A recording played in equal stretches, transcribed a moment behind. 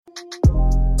Hey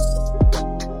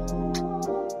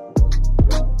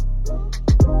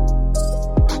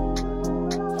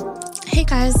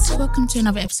guys, welcome to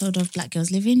another episode of Black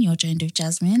Girls Living. You're joined with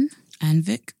Jasmine and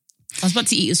Vic. I was about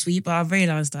to eat a sweet, but I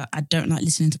realised that I don't like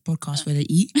listening to podcasts where they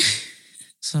eat.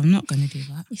 So I'm not going to do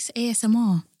that. It's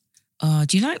ASMR.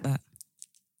 Do you like that?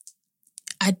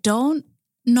 I don't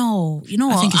know. You know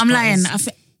what? I'm lying.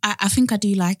 I think I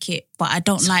do like it, but I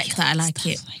don't like that I like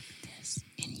it. Like this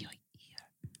in your ear,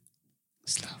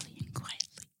 slowly and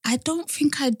quietly. I don't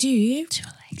think I do. To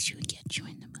relax you and get you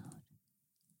in the mood.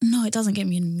 No, it doesn't get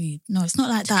me in the mood. No, it's not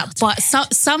like that. But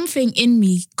something in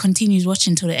me continues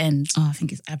watching till the end. Oh, I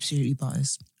think it's absolutely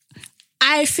butters.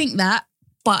 I think that,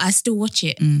 but I still watch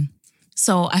it.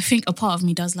 So I think a part of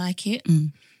me does like it.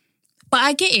 But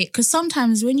I get it, because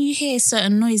sometimes when you hear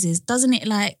certain noises, doesn't it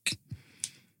like,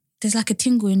 there's like a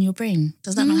tingle in your brain?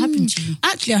 Does that not happen to you?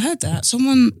 Actually, I heard that.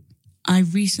 Someone I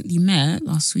recently met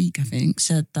last week, I think,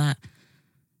 said that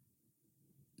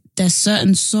there's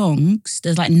certain songs,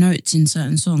 there's like notes in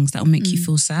certain songs that will make you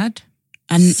feel sad.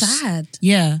 And sad?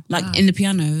 Yeah, like in the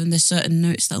piano, and there's certain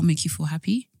notes that will make you feel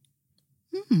happy.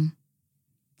 I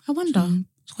wonder.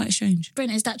 It's quite strange.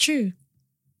 Brent, is that true?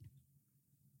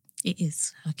 It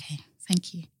is. Okay,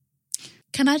 thank you.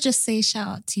 Can I just say shout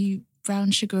out to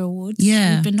Brown Sugar Awards?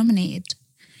 Yeah. We've been nominated.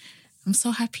 I'm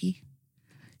so happy.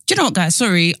 Do you know what, guys?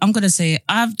 Sorry, I'm going to say it.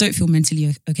 I don't feel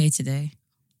mentally okay today.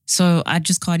 So I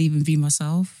just can't even be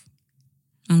myself.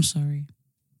 I'm sorry.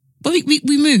 But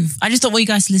we move. I just don't want you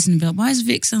guys to listen and be like, why is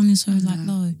Vic sounding so like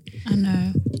low? I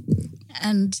know.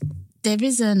 And there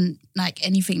isn't like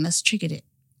anything that's triggered it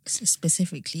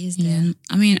specifically, is there? Yeah.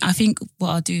 I mean, I think what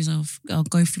I'll do is I'll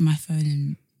go through my phone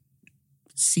and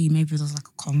see maybe there's like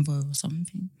a convo or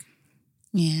something.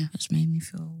 Yeah. That's made me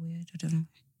feel weird. I don't know.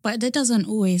 But there doesn't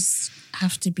always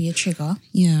have to be a trigger.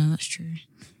 Yeah, that's true.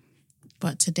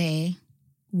 But today,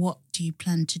 what do you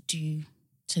plan to do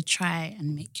to try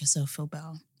and make yourself feel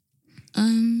better?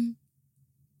 I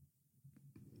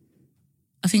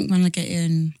think when I get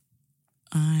in,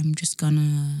 I'm just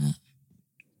gonna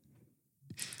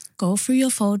go through your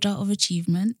folder of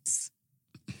achievements.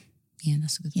 Yeah,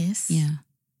 that's a good. Yes. Yeah.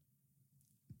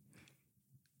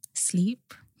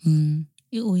 Sleep.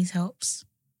 It always helps.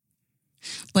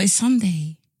 But it's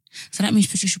Sunday, so that means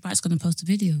Patricia Bright's gonna post a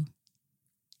video.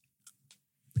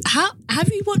 Have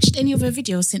you watched any of her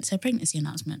videos since her pregnancy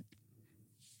announcement?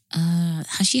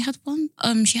 Has she had one?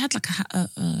 She had like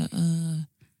a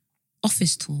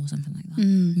office tour or something like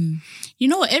that. You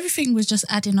know what? Everything was just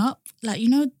adding up. Like, you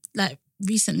know, like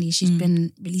recently she's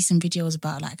been releasing videos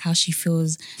about like how she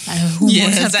feels like her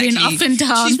hormones have been up and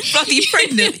down. She's bloody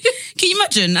pregnant. Can you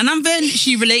imagine? And I'm then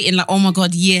she relating like, oh my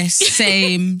God, yes,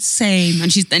 same.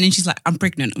 And then she's like, I'm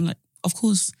pregnant. I'm like, of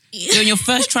course. You're in your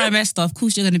first trimester, of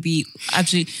course you're going to be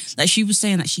absolutely... Like she was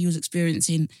saying that she was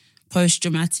experiencing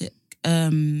post-traumatic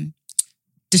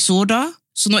disorder.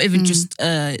 So not even just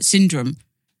syndrome.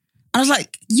 I was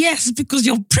like, yes, because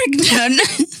you're pregnant.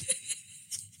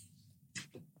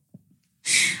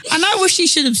 And I wish she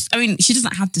should have... I mean, she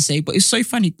doesn't have to say, but it's so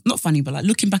funny. Not funny, but like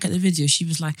looking back at the video, she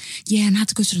was like, yeah, and I had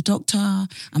to go to the doctor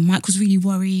and Mike was really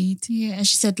worried. Yeah, and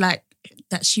she said like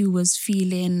that she was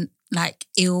feeling... like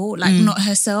ill, like not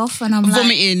herself. And I'm like...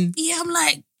 vomiting. Yeah, I'm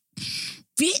like,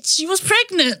 bitch, she was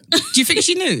pregnant. Do you think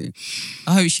she knew?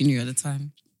 I hope she knew at the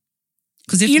time.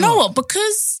 Because you know what?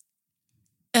 Because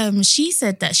she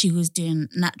said that she was doing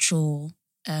natural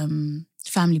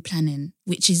family planning,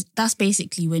 that's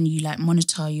basically when you like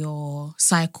monitor your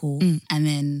cycle and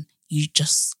then you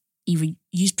just either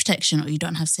use protection or you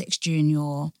don't have sex during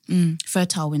your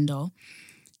fertile window.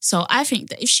 So I think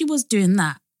that if she was doing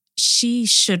that, she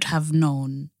should have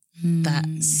known that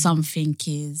something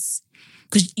is...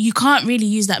 Because you can't really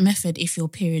use that method if your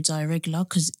periods are irregular,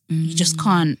 because you just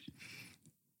can't...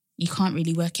 You can't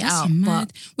really work it out.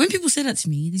 Mad. But when people say that to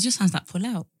me, it just sounds like pull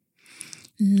out.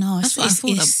 No, that's what I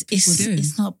thought that people do.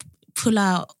 It's not pull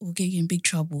out will get you in big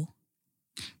trouble.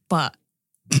 But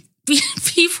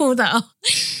people that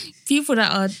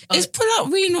are... Is pull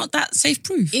out really not that safe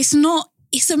proof? It's not...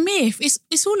 It's a myth.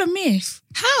 It's all a myth.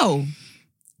 How?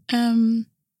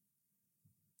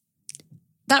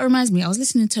 That reminds me, I was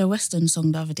listening to a Western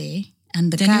song the other day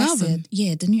and the guy said,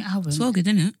 yeah, the new album. It's well good,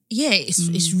 isn't it? Yeah,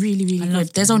 it's really, really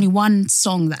good. There's only one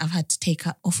song that I've had to take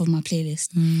off of my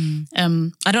playlist.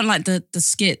 I don't like the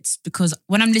skits because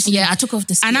when I'm listening... Yeah, I took off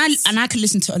the skits. And I could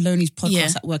listen to Aloni's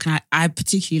podcast at work and I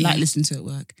particularly like listening to it at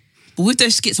work. But with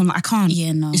those skits, I'm like, I can't.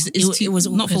 Yeah, no. It was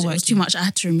not for work. It was too much. I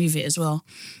had to remove it as well.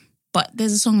 But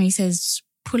there's a song where he says,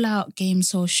 pull out game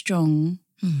so strong,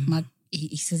 my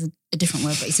he says a different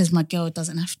word, but he says, my girl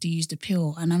doesn't have to use the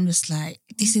pill. And I'm just like,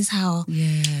 this is how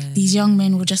these young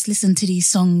men will just listen to these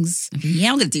songs.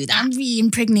 Yeah, I'm going to do that. I'm be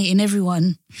impregnating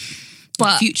everyone.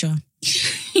 But Future.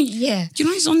 yeah. Do you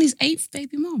know he's on his 8th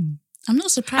baby mum? I'm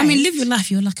not surprised. I mean, live your life.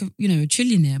 You're like a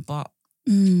trillionaire, but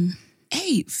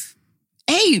 8th.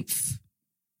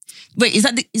 Wait, is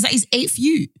that his 8th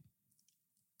you?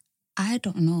 I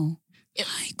don't know.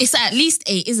 It's at least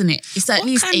 8, isn't it? It's at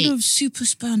least 8. What kind of super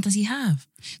sperm does he have?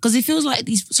 Because it feels like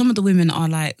some of the women are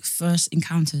like first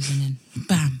encounters and then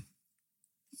bam.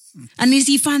 And is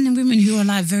he finding women who are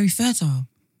like very fertile?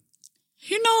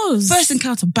 Who knows? First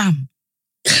encounter, bam.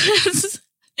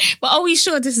 But are we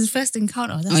sure this is first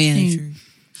encounter? That's the thing. true.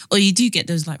 Or you do get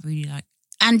those like really like...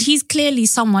 And he's clearly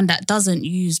someone that doesn't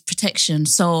use protection.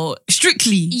 So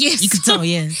strictly. Yes. You can tell,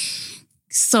 yeah.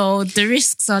 So the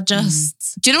risks are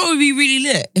just... Do you know what would be really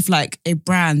lit? If like a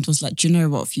brand was like, do you know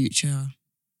what, Future?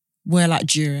 We're like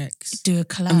Durex. Do a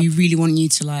collab. And we really want you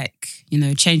to like,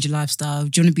 change your lifestyle.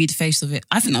 Do you want to be the face of it?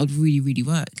 I think that would really, really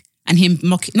work. And him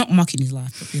not mocking his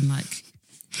life, but being like...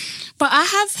 But I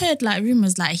have heard like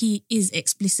rumours like he is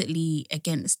explicitly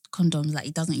against condoms. Like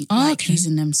he doesn't like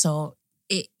using them. So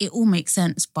it all makes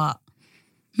sense, but...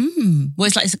 Well,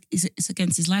 it's like it's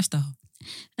against his lifestyle.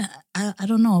 I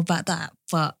don't know about that,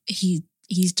 but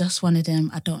he's just one of them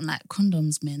I don't like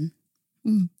condoms men.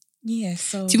 Yeah,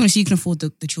 so... So you can afford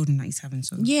the children that he's having,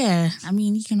 so... Yeah, I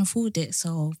mean, he can afford it,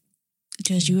 so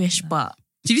do as you wish, but...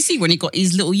 Did you see when he got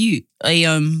his little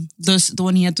the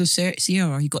one he had with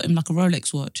Sierra, he got him like a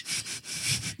Rolex watch.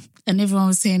 And everyone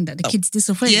was saying that the kid's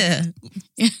disappointed.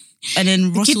 Yeah. And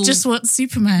then the kid just wants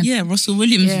Superman. Yeah, Russell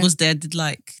Williams was there, did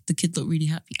like, the kid looked really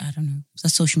happy. I don't know.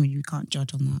 That's social media, we can't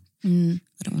judge on that. I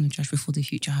don't want to judge before the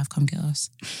Future Hive come get us.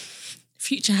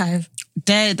 Future Hive.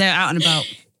 They're out and about.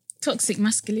 Toxic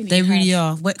masculinity. They really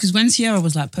are. Because when Sierra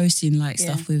was like posting like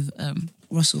stuff with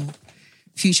Russell,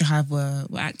 Future Hive were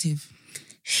active.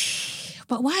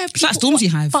 But why are people... It's like Stormzy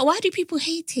Hive. But why do people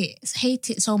hate it?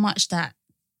 Hate it so much that,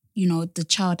 the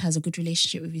child has a good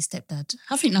relationship with his stepdad?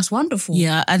 I think that's wonderful.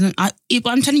 Yeah, but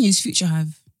I'm telling you, it's Future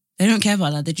Hive. They don't care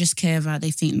about that. They just care about, they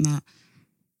think that,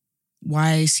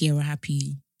 why is Sierra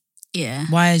happy? Yeah.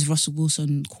 Why is Russell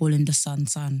Wilson calling the son?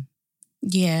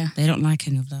 Yeah. They don't like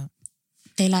any of that.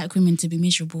 They like women to be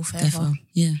miserable forever. Therefore,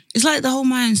 yeah. It's like the whole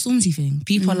Maya and Stormzy thing.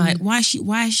 People are like, why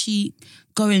is she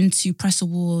going to press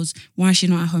awards? Why is she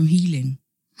not at home healing?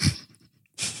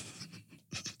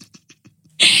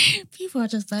 People are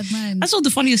just bad minds. That's all the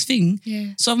funniest thing.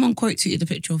 Yeah. Someone quote tweeted a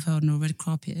picture of her on a red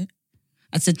carpet.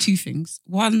 I said 2 things.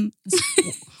 One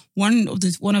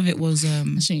of it was I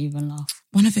shouldn't even laugh.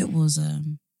 One of it was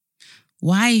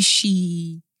why is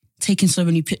she taking so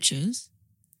many pictures?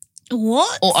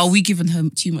 What? Or are we giving her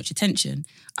too much attention?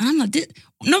 And I'm like,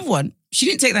 number one, she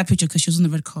didn't take that picture because she was on the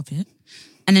red carpet.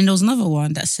 And then there was another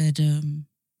one that said,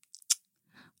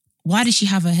 why did she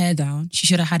have her hair down? She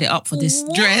should have had it up for this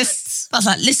dress. I was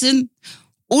like, listen,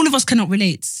 all of us cannot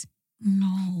relate.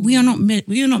 No. We are not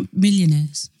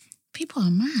millionaires. People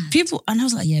are mad. And I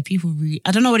was like, yeah, people really,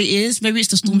 I don't know what it is. Maybe it's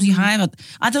the Stormzy Hive.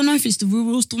 I don't know if it's the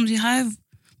rural Stormzy Hive,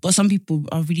 but some people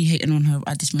are really hating on her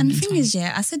at this moment. And the thing is,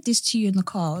 I said this to you in the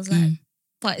car. I was like,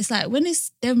 but it's like when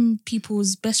it's them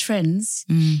people's best friends,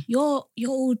 you're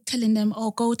all telling them, oh,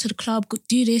 go to the club, go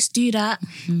do this, do that.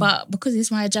 But because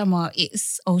it's my jammer,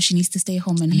 it's, oh, she needs to stay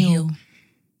home and heal.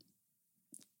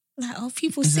 Like, oh,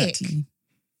 people sick.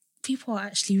 People are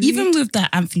actually rude. Even with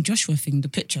that Anthony Joshua thing, the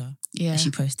picture that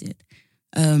she posted,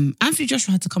 Anthony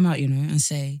Joshua had to come out, and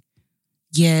say,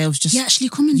 yeah, it was just... He actually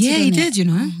commented on it. Yeah, he did,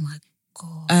 Oh my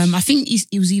God. I think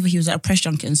he was at a press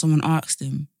junket and someone asked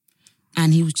him,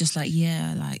 and he was just like,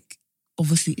 yeah, like,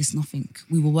 obviously it's nothing.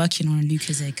 We were working on a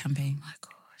Lucozade campaign. Oh my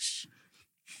gosh.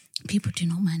 People do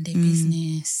not mind their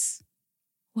business.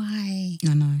 Why?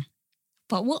 I know.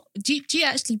 But what do you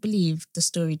actually believe the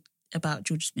story about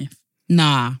George Smith?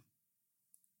 Nah.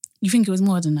 You think it was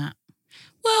more than that?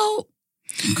 Well,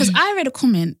 because I read a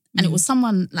comment and it was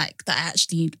someone like that I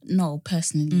actually know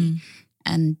personally.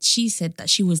 And she said that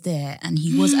she was there and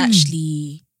he was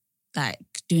actually like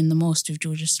doing the most with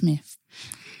Georgia Smith.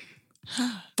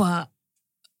 But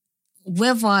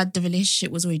whether the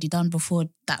relationship was already done before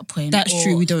that point. That's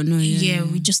true, we don't know. Yeah,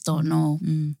 we just don't know.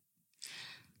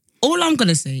 All I'm going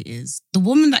to say is the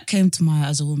woman that came to Maya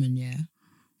as a woman,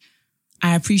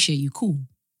 I appreciate you, cool.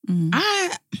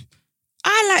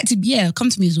 I like to, come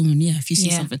to me as a woman, if you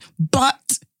see something.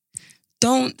 But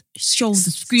don't show the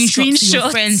screenshots to your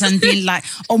friends and being like,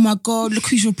 oh my God, look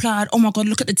who's replied. Oh my God,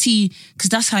 look at the tea. Because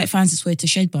that's how it finds its way to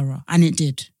Shadeborough. And it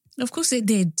did. Of course it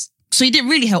did. So it didn't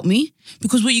really help me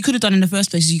because what you could have done in the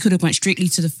first place is you could have went straightly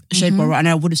to the shade bar and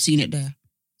I would have seen it there.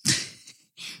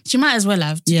 She might as well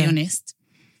have, to be honest.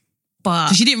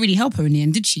 But she didn't really help her in the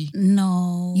end, did she?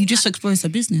 No. You just exposed her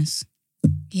business.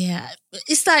 Yeah.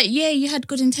 It's like, yeah, you had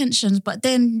good intentions, but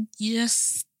then you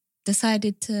just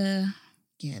decided to,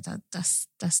 that's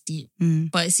deep.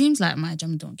 But it seems like my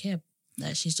jam don't care.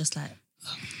 Like she's just like,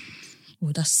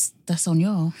 well, that's on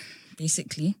you,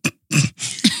 basically.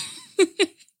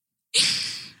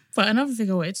 But another thing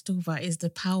I wanted to talk about is the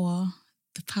power.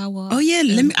 Oh yeah,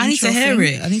 I need to hear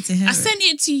it. I sent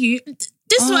it to you.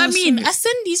 This is what I mean. Sorry. I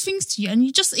send these things to you and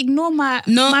you just ignore my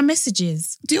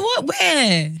messages. Do what?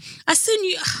 Where? I send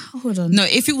you. Hold on. No,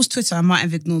 if it was Twitter, I might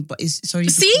have ignored. But it's already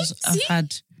because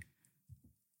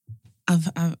I've.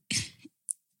 Are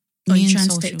you trying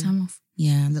to take time off?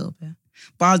 Yeah, a little bit.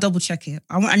 But I'll double check it.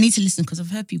 I need to listen because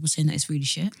I've heard people saying that it's really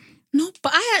shit. No,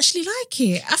 but I actually like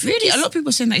it. I think really, a lot of people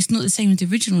are saying that it's not the same as the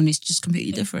original and it's just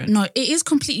completely different. No, it is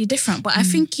completely different, but I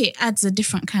think it adds a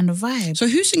different kind of vibe. So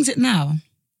who sings it now?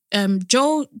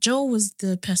 Joel was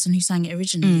the person who sang it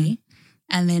originally,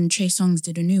 and then Trey Songz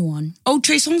did a new one. Oh,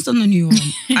 Trey Songz done the new one.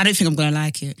 I don't think I'm gonna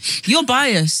like it. You're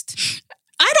biased.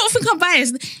 I don't think I'm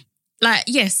biased. Like,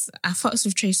 yes, I fucks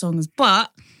with Trey Songz, but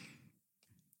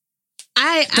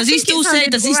Does he still say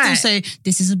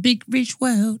this is a big rich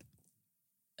world?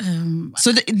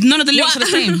 So none of the lyrics are the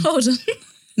same. Hold on.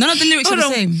 None of the lyrics are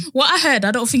the same. What I heard,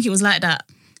 I don't think it was like that.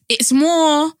 It's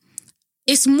more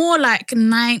like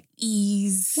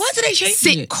 90s. Why did they change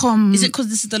sitcom? It? Is it because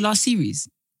this is the last series?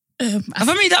 Have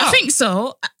I made that up? I think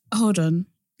so. Hold on.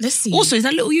 Let's see. Also, is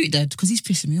that little Ute dead? Because he's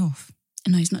pissing me off.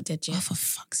 No, he's not dead yet. Oh, for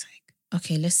fuck's sake.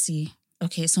 Okay, let's see.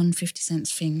 Okay, it's on 50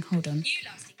 Cent's thing. Hold on.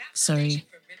 Sorry.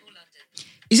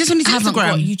 Is this on his Instagram? I haven't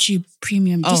got YouTube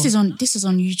Premium. Oh. This is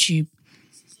on YouTube.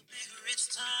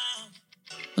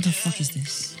 What the fuck is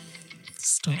this?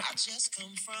 Stop.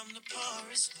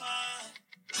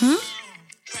 Huh?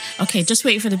 Okay, just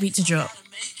wait for the beat to drop.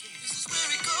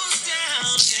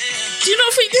 Do you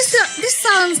not think this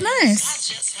sounds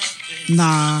nice?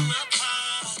 Nah.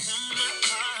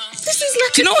 This is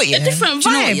like a different vibe. Do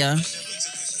you know what, yeah?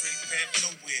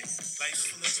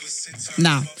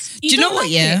 Nah. Do you know what,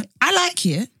 yeah? I like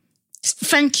it.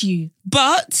 Thank you.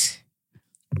 But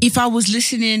if I was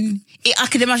listening, I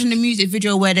could imagine the music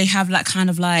video where they have like kind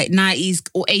of like 90s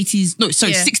or 80s,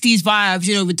 60s vibes,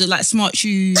 you know, with the like smart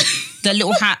shoes, the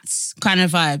little hats kind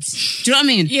of vibes. Do you know what I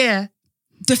mean? Yeah.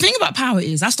 The thing about Power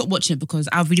is I stopped watching it because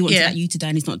I really wanted that you to die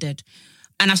and he's not dead.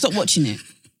 And I stopped watching it.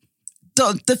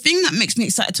 The thing that makes me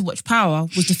excited to watch Power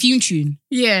was the theme tune.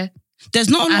 Yeah. There's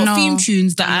not a lot of theme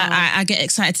tunes that I get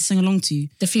excited to sing along to.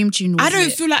 The theme tune was I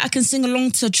don't feel like I can sing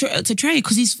along to Trey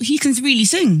because he can really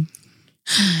sing.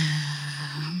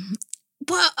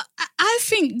 Well, I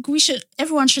think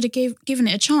everyone should have given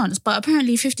it a chance, but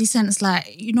apparently 50 Cent's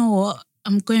like, you know what,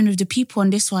 I'm going with the people on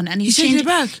this one, and he's changing it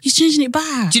back. He's changing it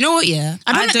back. Do you know what? Yeah,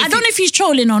 I don't know if he's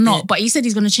trolling or not, but he said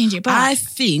he's going to change it back. I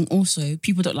think also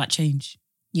people don't like change.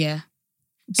 Yeah,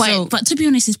 but to be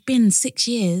honest, it's been 6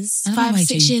 years,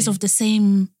 5-6 years of the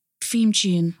same theme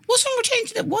tune. What's wrong with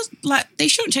changing it? What's like they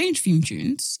shouldn't change theme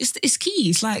tunes. It's key.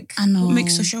 It's like I know what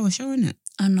makes a show, isn't it?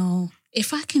 I know.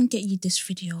 If I can get you this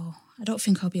video, I don't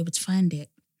think I'll be able to find it.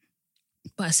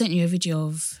 But I sent you a video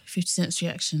of 50 Cent's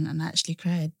reaction and I actually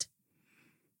cried.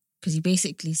 Because he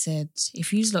basically said,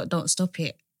 if you lot don't stop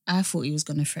it, I thought he was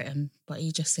going to threaten. But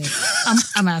he just said, I'm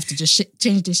going to have to just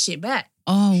change this shit back.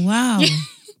 Oh, wow.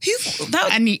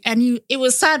 It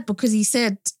was sad because he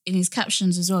said in his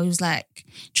captions as well, he was like,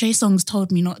 Trey Songz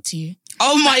told me not to.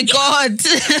 Oh my God.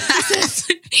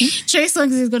 Trey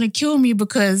Songz is going to kill me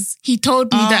because he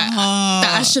told me that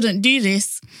I shouldn't do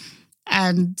this.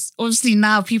 And obviously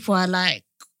now people are like,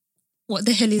 what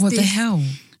the hell is this? What the hell?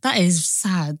 That is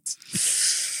sad.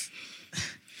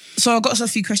 So I got a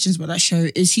few questions about that show.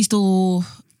 Is he still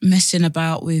messing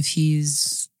about with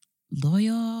his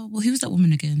lawyer? Well, who was that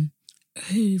woman again?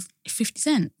 Who? 50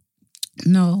 Cent?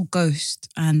 No, Ghost.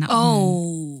 And that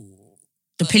woman.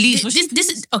 The police. This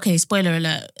is okay. Spoiler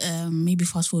alert. Maybe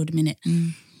fast forward a minute.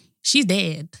 She's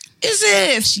dead. Is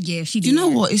it? She. Do you know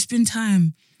what? It's been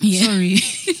time. Yeah. Sorry.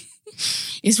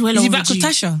 It's well overdue. Is he back back with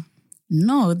Tasha?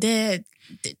 No, they're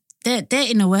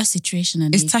in a worse situation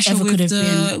than is Tasha ever could have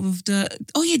been. With the?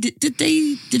 Oh yeah. Did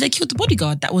they kill the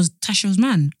bodyguard? That was Tasha's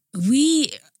man.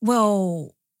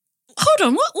 Hold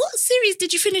on. What series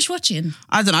did you finish watching?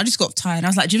 I don't know. I just got tired. I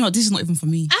was like, do you know what? This is not even for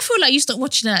me. I feel like you stopped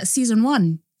watching that season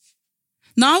 1.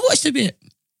 No, I watched a bit.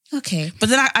 Okay. But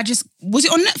then I just... Was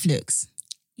it on Netflix?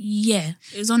 Yeah,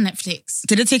 it was on Netflix.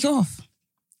 Did they take it off?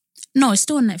 No, it's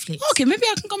still on Netflix. Okay, maybe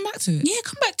I can come back to it. Yeah,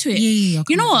 come back to it. Yeah.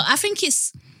 You know what? I think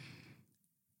it's...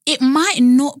 it might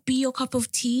not be your cup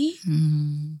of tea.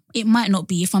 It might not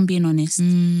be, if I'm being honest.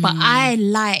 But I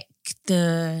like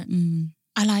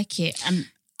I like it. And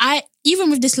even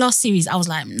with this last series, I was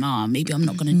like, nah, maybe I'm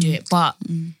not going to do it. But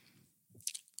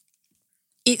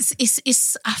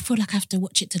it's. I feel like I have to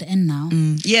watch it to the end now.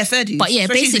 Yeah, fair dues. But yeah,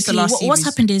 Especially basically, what's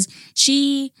happened is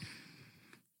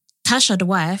Tasha, the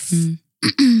wife,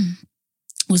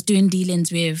 was doing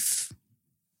dealings with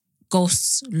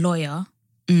Ghost's lawyer.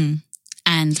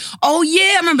 And oh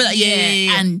yeah, I remember that.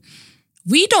 Yeah. And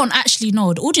we don't actually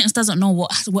know. The audience doesn't know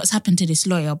what's happened to this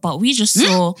lawyer, but we just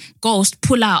saw Ghost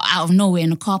pull out of nowhere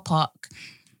in a car park,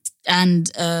 and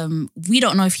we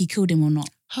don't know if he killed him or not.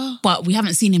 But we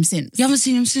haven't seen him since. You haven't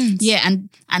seen him since? Yeah, and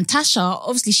Tasha,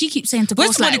 obviously, she keeps saying to Where's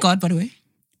Ghost, the bodyguard, by the way?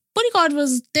 Bodyguard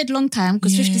was dead long time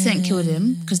because 50 Cent killed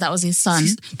him because that was his son.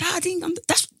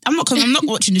 I'm not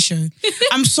watching the show.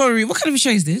 I'm sorry. What kind of a show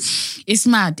is this? It's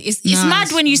mad. It's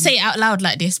mad when you say it out loud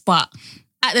like this, but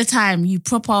at the time, you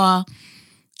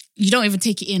don't even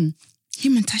take it in.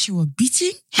 Him and Tasha were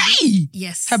beating? Hey!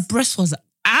 Yes. Her breast was out?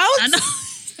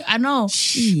 I know.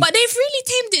 Shit. But they've really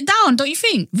tamed it down, don't you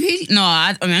think? Really? No,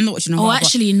 I'm not watching Oh,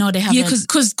 actually, no, they haven't. Yeah,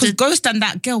 because Ghost and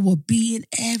that girl were being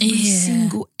every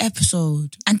single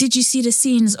episode. And did you see the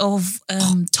scenes of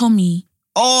Tommy?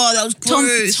 Oh, that was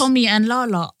gross. Tommy and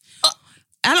Lala.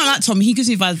 I don't like Tommy. He gives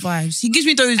me bad vibes. He gives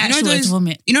me those,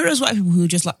 you know those white people who are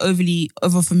just like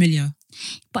over familiar.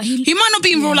 But he might not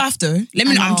be in real life though. Let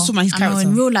me know. I'm talking about his character.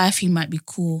 In real life, he might be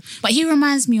cool. But he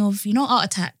reminds me of, Art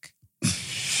Attack.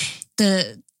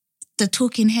 The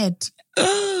talking head.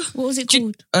 What was it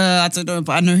called? I don't know,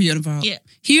 but I know who you're about. Yeah.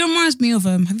 He reminds me of,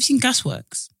 have you seen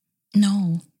Gasworks?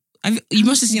 No. You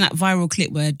must have seen that viral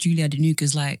clip where Julia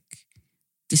Denuka's like,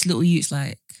 this little youth's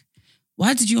like,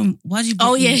 why did you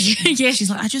oh yeah, yeah. She's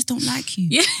like, I just don't like you.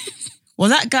 Yeah. Well,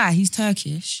 that guy, he's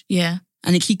Turkish. Yeah.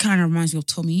 And he kind of reminds me of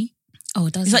Tommy. Oh,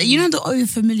 does It's like, you know the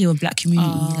overfamiliar with black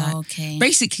community. Okay.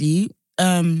 Basically,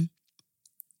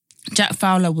 Jack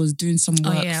Fowler was doing some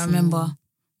work. Oh yeah, I remember.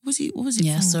 What was it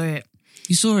Yeah, for? I saw it.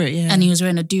 You saw it, yeah. And he was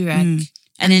wearing a do-rag.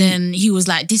 And then he was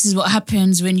like, this is what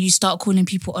happens when you start calling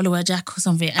people Oliver Jack or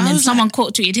something. And then someone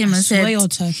quote tweeted him and said, I swear you're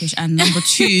Turkish. And number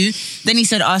two, then he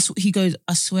said, he goes,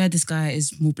 I swear this guy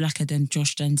is more blacker than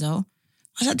Josh Denzel.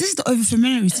 I was like, this is the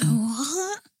overfamiliarity.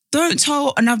 What? Don't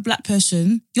tell another black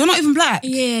person, you're not even black.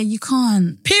 Yeah, you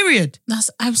can't. Period. That's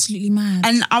absolutely mad.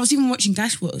 And I was even watching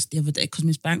Gasworks the other day because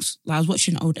Miss Banks, I was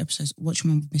watching old episodes, watching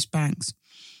one with Miss Banks.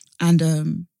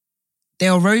 And they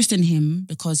were roasting him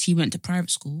because he went to private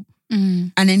school.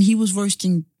 And then he was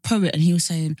roasting Poet and he was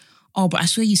saying, oh, but I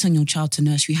swear you send your child to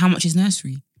nursery. How much is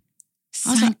nursery?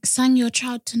 Send your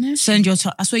child to nursery?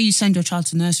 I swear you send your child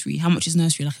to nursery. How much is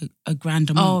nursery? Like a grand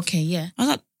a month. Oh, okay, yeah. I was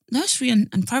like, nursery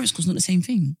and private school's not the same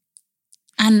thing.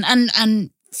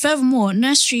 And furthermore,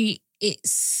 nursery,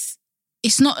 it's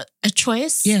not a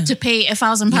choice to pay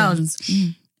 £1,000.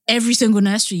 Yeah. Every single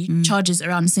nursery charges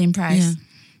around the same price. Yeah.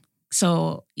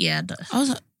 So, yeah. I was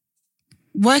like,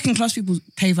 working class people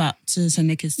pay that to send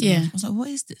their kids to I was like, what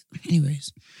is this?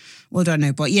 Anyways, well, I don't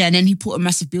know. But yeah, and then he put a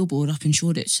massive billboard up in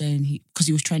Shoreditch saying because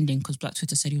he was trending because Black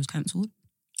Twitter said he was cancelled.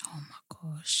 Oh my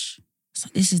gosh. It's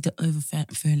like, this is the I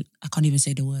can't even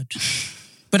say the word.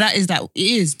 But it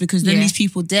is because then these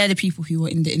people, they're the people who are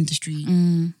in the industry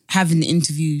having the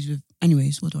interviews with,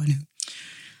 anyways, what do I know?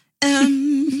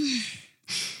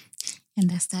 And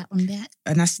that's that on that.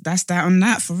 And that's that on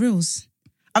that for reals.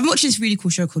 I've watched this really cool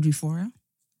show called Euphoria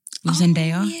with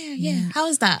Zendaya. Yeah. How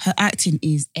is that? Her acting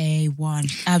is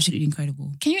A1. Absolutely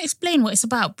incredible. Can you explain what it's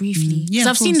about briefly? Yeah, because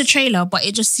I've seen the trailer, but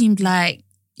it just seemed like...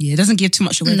 Yeah, it doesn't give too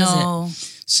much away, does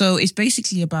it? So it's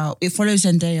basically about... It follows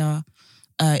Zendaya,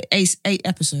 8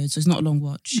 episodes, so it's not a long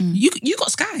watch. You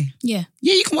got Sky. Yeah.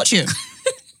 Yeah, you can watch it.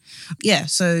 Yeah,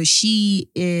 so she's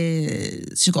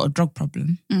got a drug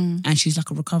problem and she's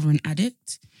like a recovering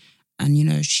addict.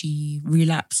 And, she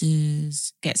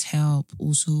relapses, gets help,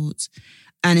 all sorts.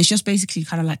 And it's just basically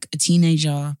kind of like a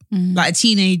teenager, like a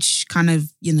teenage kind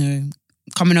of,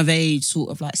 coming of age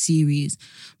sort of like series.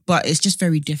 But it's just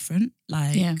very different.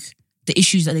 Like the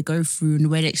issues that they go through and the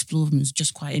way they explore them is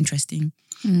just quite interesting.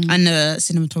 And the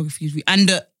cinematography is... And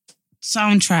the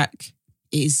soundtrack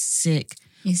is sick.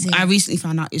 I recently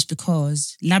found out it's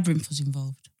because Labyrinth was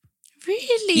involved.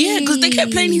 Really? Yeah, because they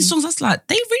kept playing these songs. That's like,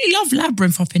 they really love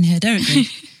Labyrinth up in here, don't they?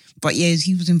 But yeah,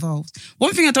 he was involved.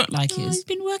 One thing I don't like is... he's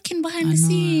been working behind the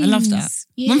scenes. I love that.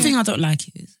 Yeah. One thing I don't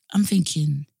like is, I'm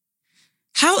thinking,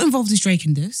 how involved is Drake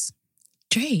in this?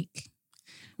 Drake?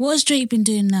 What has Drake been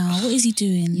doing now? What is he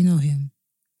doing? You know him.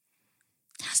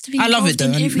 Has to be I love it though.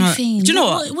 in everything. Do you know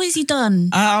what? What has he done?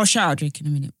 I'll shout out Drake in a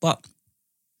minute. But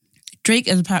Drake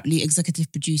is apparently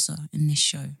executive producer in this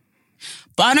show.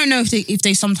 But I don't know if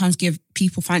they sometimes give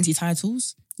people fancy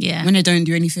titles when they don't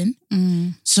do anything.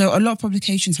 So a lot of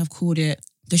publications have called it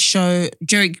the show,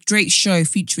 Drake's show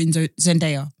featuring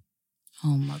Zendaya.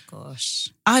 Oh my gosh.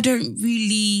 I don't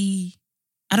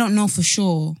know for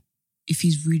sure if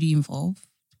he's really involved.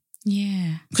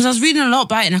 Yeah. Because I was reading a lot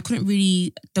about it and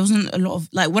there wasn't a lot of,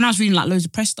 like when I was reading like loads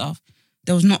of press stuff,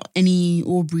 there was not any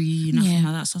Aubrey, nothing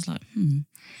like that. So I was like,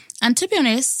 And to be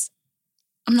honest,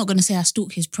 I'm not going to say I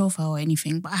stalk his profile or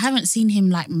anything, but I haven't seen him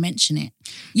like mention it.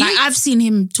 Like I've seen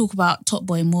him talk about Top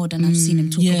Boy more than I've seen him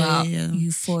talk about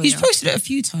Euphoria. He's posted it a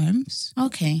few times.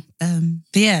 Okay.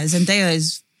 But yeah, Zendaya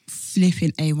is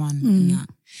flipping A1 in that.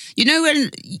 You know when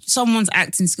someone's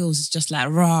acting skills is just like,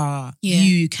 rah,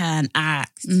 you can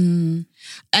act. And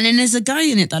then there's a guy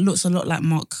in it that looks a lot like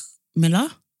Mark Miller.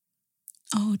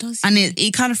 Oh, does he? And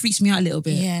it kind of freaks me out a little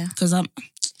bit. Yeah. Because but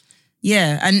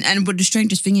the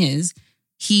strangest thing is,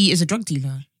 he is a drug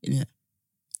dealer in it.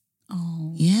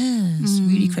 Oh. Yeah, it's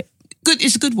really good.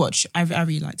 It's a good watch. I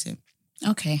really liked it.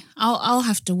 Okay. I'll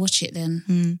have to watch it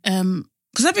then.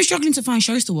 Because I've been struggling to find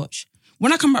shows to watch.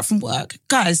 When I come back from work,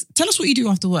 guys, tell us what you do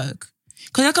after work.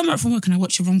 Because I come back from work and I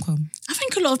watch a rom-com. I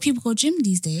think a lot of people go gym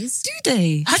these days. Do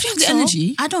they? How do you have the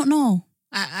energy? I don't know.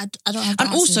 I don't have the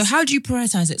And also, how do you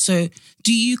prioritize it? So,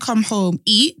 do you come home,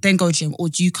 eat, then go gym? Or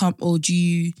do you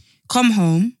come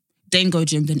home, then go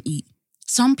gym, then eat?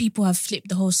 Some people have flipped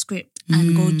the whole script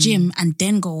and go gym and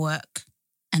then go work.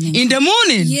 And then in the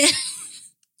morning? Yeah.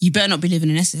 You better not be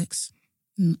living in Essex.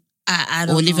 I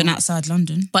don't know. Or living outside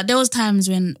London. But there was times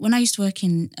when I used to work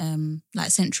in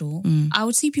like Central, I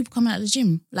would see people coming out of the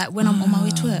gym, like when I'm on my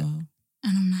way to work.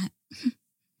 And I'm like,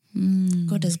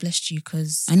 God has blessed you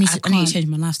because I need to change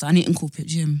my lifestyle. I need to incorporate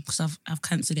gym because I've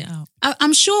cancelled it out.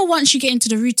 I'm sure once you get into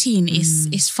the routine,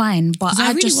 it's fine. But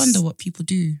I really wonder what people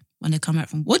do when they come out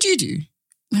from... What do you do?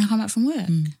 When I come back from work?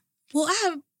 Well,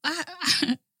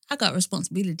 I got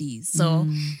responsibilities. So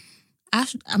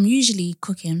I'm usually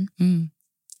cooking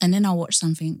and then I'll watch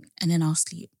something and then I'll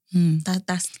sleep.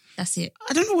 That's it.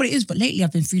 I don't know what it is, but lately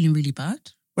I've been feeling really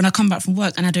bad when I come back from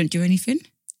work and I don't do anything.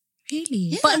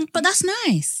 Really? Yeah. But that's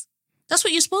nice. That's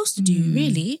what you're supposed to do,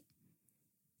 really.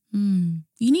 You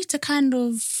need to kind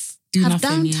of have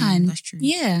downtime. Yeah, that's true.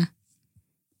 Yeah.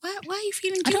 Why are you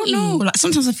feeling guilty? I don't know. Like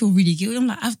sometimes I feel really guilty. I'm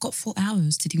like, I've got 4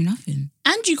 hours to do nothing.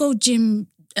 And you go gym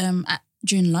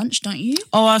during lunch, don't you?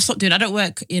 Oh, I've stopped doing. I don't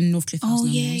work in North Cliff House. Oh,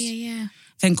 yeah.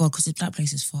 Thank God, because that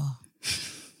place is far.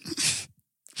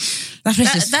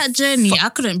 that journey, I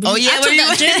couldn't believe. I took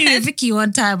that journey with Vicky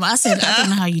one time. I said, I don't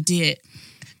know how you do it.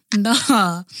 No.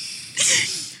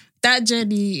 That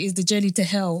journey is the journey to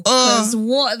hell. Because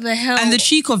what the hell? And the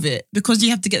cheek of it, because you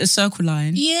have to get the circle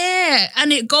line. Yeah.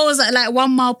 And it goes at like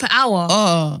 1 mile per hour.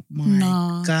 Oh,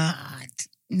 my God.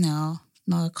 No,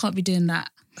 I can't be doing that.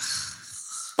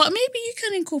 But maybe you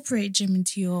can incorporate gym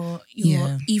into your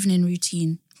evening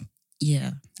routine.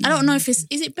 Yeah. I don't know if is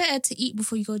it better to eat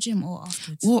before you go gym or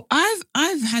afterwards? Well,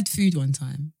 I've had food one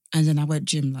time and then I went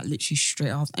gym like literally straight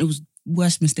after. It was the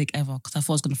worst mistake ever because I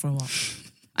thought I was going to throw up.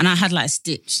 And I had like a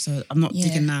stitch, so I'm not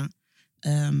digging that.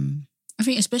 I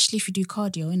think especially if you do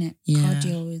cardio, innit? Yeah.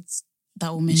 Cardio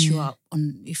that will mess you up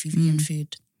if you've eaten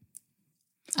food.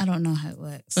 I don't know how it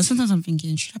works. But sometimes I'm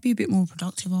thinking, should I be a bit more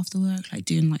productive after work? Like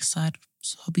doing like side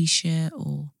hobby shit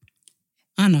or...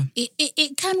 I don't know.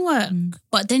 It can work,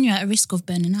 but then you're at a risk of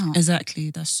burning out.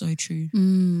 Exactly, that's so true.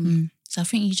 So I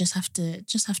think you just have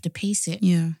to pace it.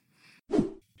 Yeah.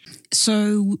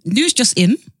 So news just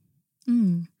in.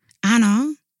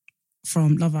 Anna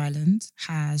from Love Island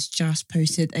has just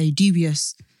posted a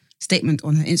dubious statement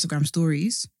on her Instagram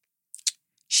stories.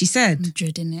 She said, I'm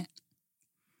dreading it.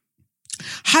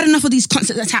 Had enough of these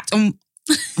constant attacks on...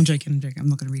 I'm joking. I'm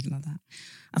not going to read it like that.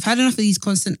 I've had enough of these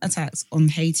constant attacks on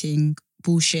hating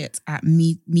bullshit at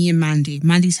me and Mandy.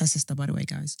 Mandy's her sister, by the way,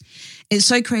 guys. It's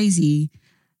so crazy.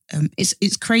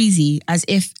 It's crazy as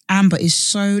if Amber is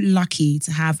so lucky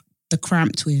to have the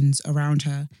Cramp Twins around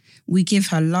her. We give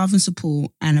her love and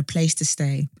support and a place to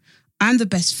stay. I'm the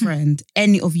best friend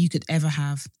any of you could ever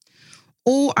have.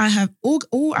 All I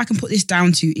can put this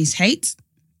down to is hate.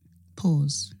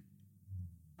 Pause.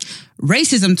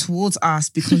 Racism towards us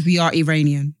because we are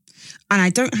Iranian. And I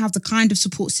don't have the kind of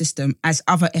support system as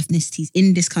other ethnicities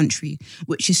in this country,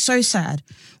 which is so sad.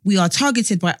 We are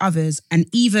targeted by others and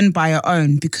even by our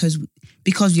own because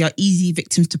we are easy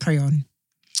victims to prey on.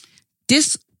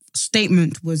 This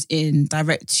statement was in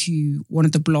direct to one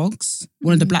of the blogs,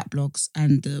 one of the black blogs,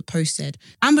 and the post said,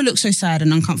 Amber looks so sad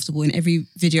and uncomfortable in every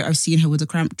video I've seen her with the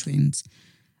Cramp Twins.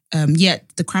 Yet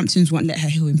the Cramp Twins won't let her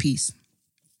heal in peace.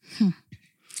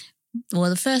 Well,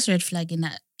 the first red flag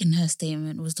in her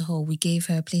statement was the whole, we gave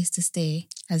her a place to stay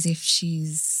as if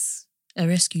she's a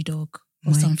rescue dog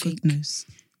or something.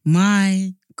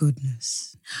 My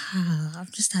goodness. I'm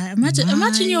just like,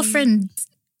 imagine your friend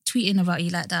tweeting about you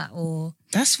like that, or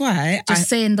that's why just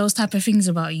saying those type of things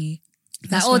about you.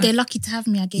 Like, they're lucky to have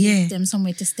me. I gave them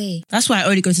somewhere to stay. That's why I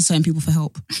only go to certain people for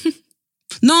help.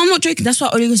 No, I'm not joking. That's why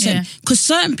I only go to certain. Because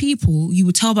certain people, you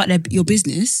will tell about your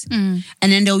business, and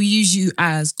then they'll use you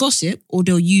as gossip, or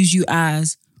they'll use you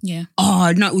as,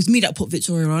 oh, no, it was me that put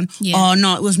Victoria on. Yeah. Oh,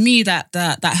 no, it was me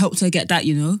that helped her get that,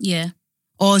 you know? Yeah.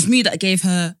 Or it's me that gave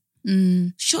her,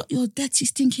 shut your dirty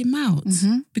stinking mouth.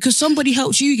 Mm-hmm. Because somebody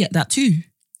helped you get that too.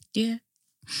 Yeah.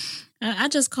 I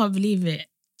just can't believe it.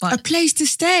 But a place to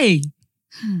stay.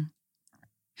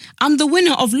 I'm the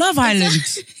winner of Love Island.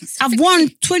 Exactly. I've won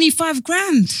 25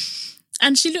 grand.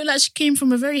 And she looked like she came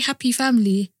from a very happy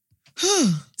family.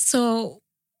 So,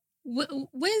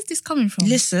 where's this coming from?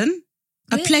 Listen,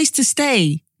 a place to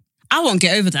stay. I won't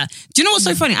get over that. Do you know what's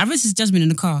so funny? I read this to Jasmine in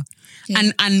the car.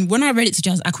 Yeah. And when I read it to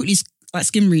Jasmine, I quickly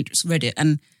read it.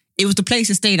 And it was the place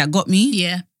to stay that got me.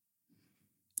 Yeah.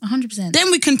 100%.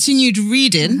 Then we continued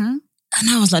reading. Mm-hmm. And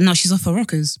I was like, no, she's off her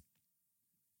rockers.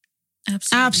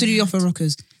 Absolutely off her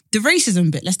rockers. The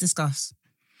racism bit, let's discuss.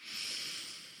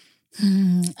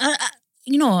 I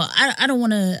don't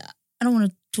want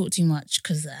to talk too much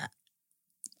because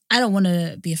I don't want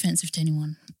to be offensive to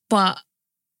anyone. But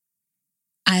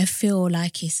I feel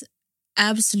like it's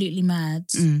absolutely mad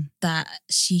that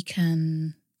she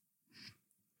can.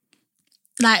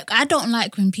 Like, I don't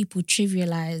like when people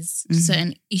trivialize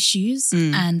certain issues.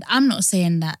 And I'm not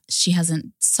saying that she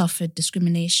hasn't suffered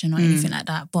discrimination or anything like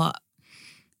that, but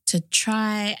to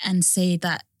try and say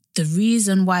that the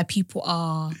reason why people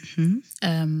are,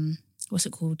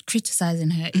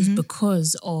 criticizing her is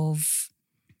because of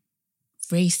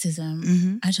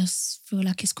racism, I just feel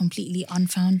like it's completely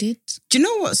unfounded. Do you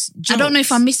know what's jokes? I don't know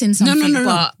if I'm missing something. No.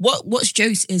 But What's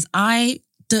jokes is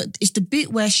it's the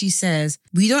bit where she says,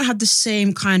 we don't have the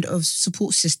same kind of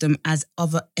support system as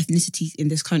other ethnicities in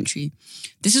this country.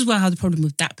 This is where I have the problem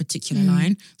with that particular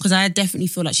line, because I definitely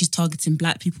feel like she's targeting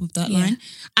black people with that line.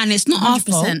 And it's not our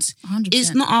fault. 100%.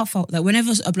 It's not our fault that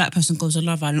whenever a black person goes on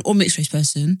Love Island, or mixed race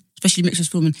person, especially mixed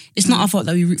race woman, it's not our fault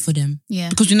that we root for them. Yeah.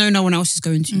 Because we know no one else is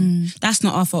going to. That's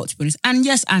not our fault, to be honest. And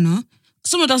yes, Anna,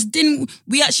 some of us didn't,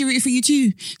 we actually rooted for you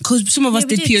too, because some of us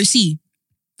did PoC.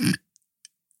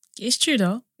 It's true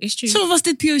though. It's true. Some of us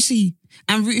did PoC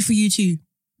and rooted for you too.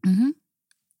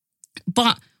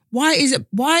 But why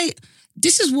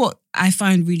this is what I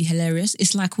find really hilarious.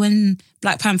 It's like when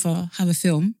Black Panther have a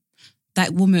film,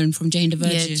 that woman from Jane the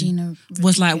Virgin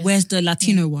was like, where's the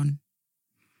Latino one?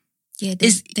 Yeah,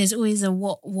 there's always a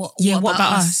what about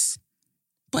us?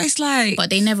 But it's like... But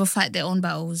they never fight their own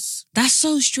battles. That's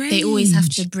so strange. They always have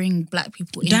to bring black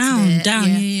people down.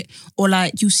 Yeah. Or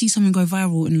like, you see someone go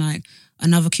viral in like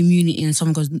another community and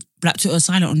someone goes, black Twitter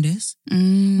silent on this.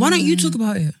 Why don't you talk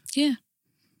about it? Yeah.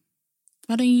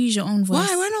 Why don't you use your own voice?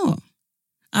 Why not?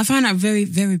 I find that very,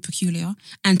 very peculiar.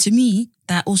 And to me,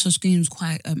 that also screams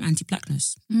quite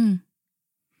anti-blackness.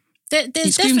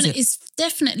 It's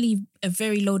definitely a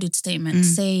very loaded statement to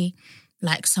say,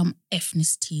 like, some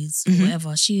ethnicities or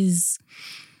whatever.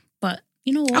 But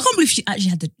you know what? I can't believe she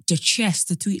actually had the chest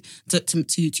to tweet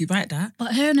to write that.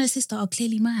 But her and her sister are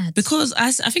clearly mad. Because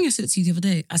I think I said it to you the other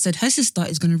day. I said her sister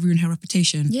is going to ruin her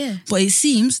reputation. Yeah. But it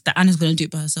seems that Anna's going to do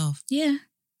it by herself. Yeah.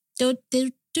 They'll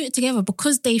do it together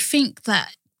because they think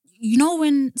that, you know,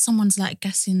 when someone's like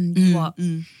gassing you up,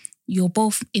 you're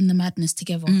both in the madness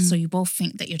together. So you both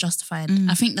think that you're justified.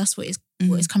 I think that's what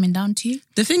it's coming down to.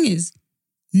 The thing is,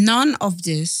 none of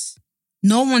this,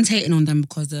 no one's hating on them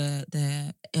because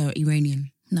they're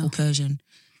Iranian or Persian.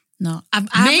 No. I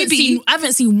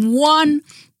haven't seen one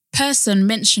person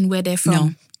mention where they're from.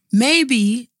 No.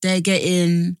 Maybe they're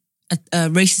getting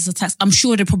racist attacks. I'm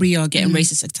sure they probably are getting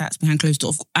racist attacks behind closed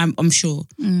doors. I'm sure.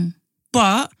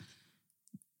 But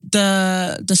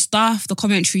the stuff, the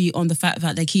commentary on the fact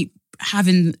that they keep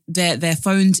having their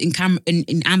phones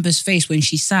in Amber's face when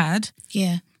she's sad.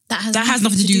 Yeah. That has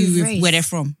nothing to do with where they're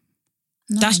from.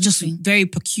 That's just very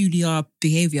peculiar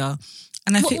behaviour.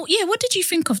 And I think, what did you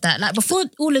think of that? Like, before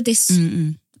all of this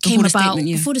came about,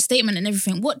 before the statement and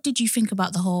everything, what did you think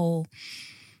about the whole,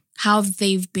 how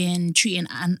they've been treating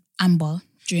Amber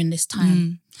during this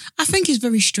time? I think it's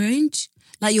very strange.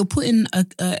 Like, you're putting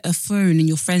a phone in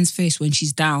your friend's face when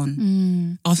she's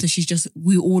down after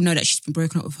we all know that she's been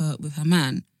broken up with her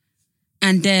man.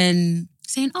 And then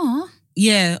saying, oh,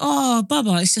 yeah, oh,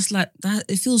 Baba, it's just like that.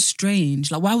 It feels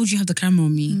strange. Like, why would you have the camera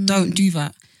on me? Don't do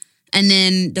that. And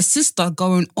then the sister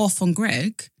going off on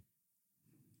Greg.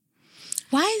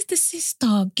 Why is the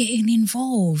sister getting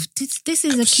involved? This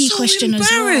is a key question as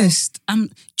well. Embarrassed. Do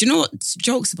you know what's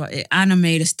jokes about it? Anna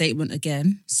made a statement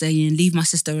again saying, "Leave my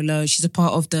sister alone. She's a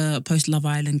part of the post Love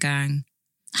Island gang."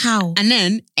 How? And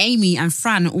then Amy and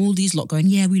Fran and all these lot going,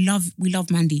 "Yeah, we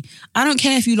love Mandy." I don't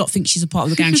care if you lot think she's a part of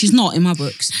the gang. She's not in my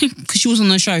books because she was on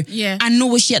the show. Yeah. And nor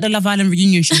was she at the Love Island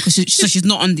reunion show because she's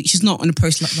not on the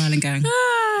post Love Island gang.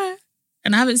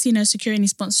 And I haven't seen her secure any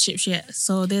sponsorships yet.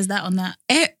 So there's that on that.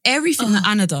 Everything that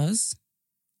Anna does,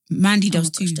 Mandy does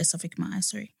too. Gosh, there's something in my eye,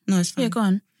 sorry. No, it's fine. Yeah, go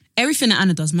on. Everything that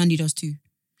Anna does, Mandy does too.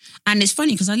 And it's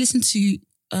funny because I listened to,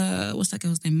 what's that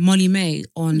girl's name? Molly May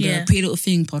on the Pretty Little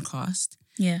Thing podcast.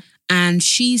 Yeah. And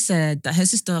she said that her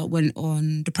sister went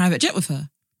on the private jet with her.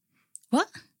 What?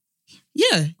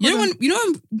 Yeah. You know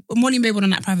when Molly May went on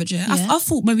that private jet? Yeah. I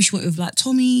thought maybe she went with like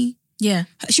Tommy. Yeah.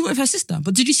 She went with her sister.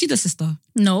 But did you see the sister?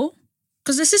 No.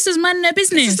 Because the sister's minding their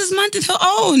business. The sister's minded her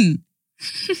own.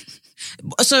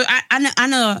 So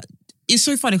Anna, it's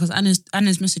so funny because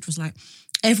Anna's message was like,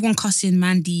 everyone cussing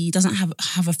Mandy, doesn't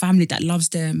have a family that loves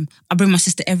them. I bring my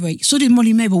sister everywhere. So did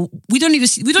Molly May, but we don't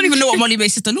even know what Molly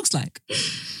May's sister looks like.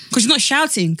 Because she's not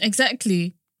shouting.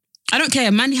 Exactly. I don't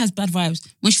care. Mandy has bad vibes.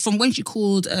 When she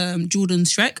called Jordan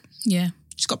Shrek, yeah,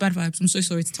 she's got bad vibes. I'm so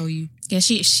sorry to tell you. Yeah,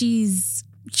 she's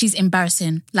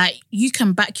embarrassing. Like, you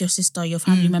can back your sister, your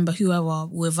family member, whoever,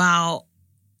 without...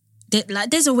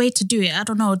 there's a way to do it. I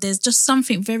don't know. There's just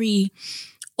something very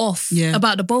off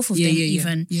about the both of them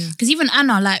even. Because even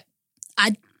Anna, like,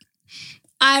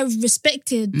 I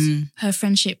respected her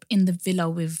friendship in the villa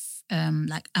with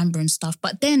like Amber and stuff,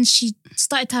 but then she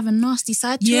started to have a nasty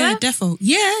side to her. Yeah, defo.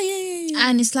 Yeah.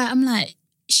 And it's like, I'm like,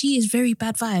 she is very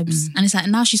bad vibes. And it's like,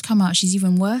 now she's come out, she's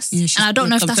even worse. Yeah, and I don't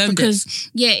know if that's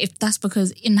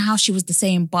because in the house she was the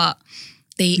same, but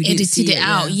they edited it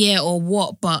out, or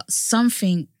what, but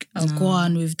something go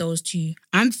on with those two.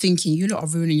 I'm thinking you lot are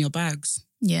ruining your bags.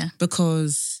 Yeah.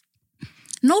 Because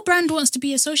no brand wants to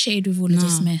be associated with all of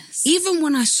this mess. Even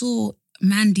when I saw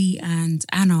Mandy and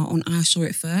Anna on I Saw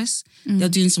It First, they're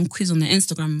doing some quiz on their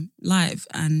Instagram live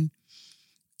and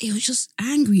it was just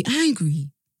angry.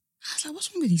 I was like,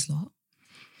 what's wrong with these lot?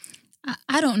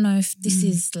 I don't know if this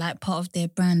is like part of their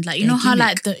brand. Like, you know how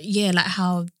gimmick.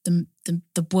 how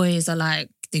the boys are like,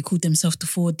 they call themselves the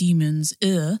Four Demons,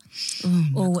 or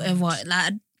whatever. Gosh.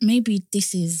 Like, maybe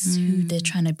this is who they're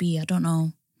trying to be. I don't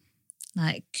know.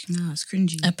 Like, no, it's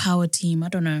cringy. A power team. I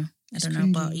don't know. It's I don't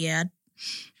cringy. know, but yeah.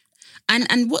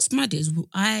 And what's mad is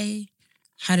I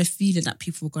had a feeling that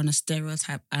people were going to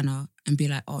stereotype Anna and be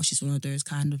like, oh, she's one of those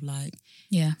kind of like,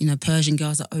 Persian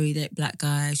girls that only date black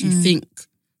guys. You think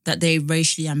that they're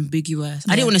racially ambiguous.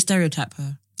 I didn't want to stereotype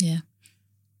her. Yeah.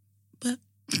 But...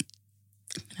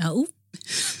 Oh.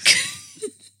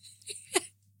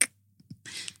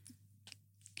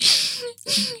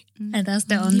 And that's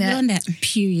that on that.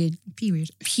 Period.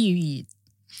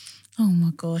 Oh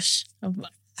my gosh. I'm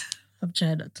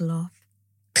trying not to laugh.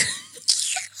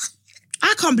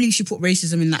 I can't believe she put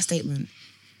racism in that statement.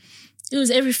 It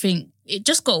was everything. It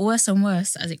just got worse and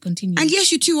worse as it continued. And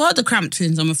yes, you two are the Cramp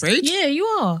Twins, I'm afraid. Yeah, you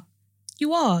are.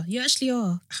 You are. You actually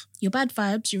are. You're bad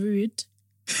vibes. You're rude.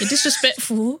 You're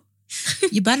disrespectful.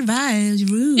 You're bad vibes. You're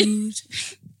rude.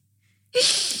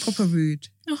 Proper rude.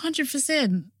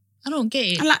 100%. I don't get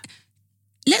it. And like,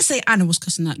 let's say Anna was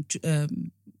cussing that,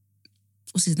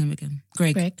 what's his name again?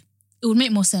 Greg. It would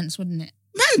make more sense, wouldn't it?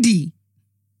 Mandy,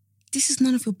 this is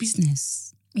none of your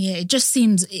business. Yeah,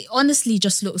 it honestly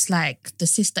just looks like the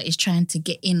sister is trying to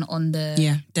get in on the...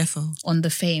 defo. On the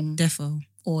fame. Defo.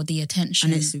 Or the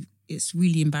attention. And it's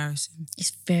really embarrassing.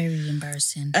 It's very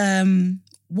embarrassing.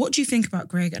 What do you think about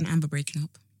Greg and Amber breaking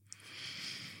up?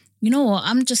 You know what?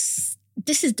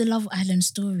 This is the Love Island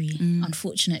story,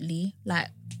 unfortunately. Like,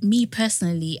 me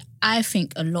personally, I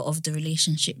think a lot of the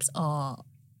relationships are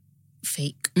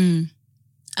fake.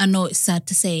 I know it's sad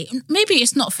to say. Maybe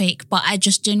it's not fake, but I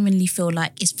just genuinely feel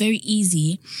like it's very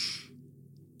easy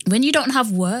when you don't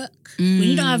have work, when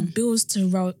you don't have bills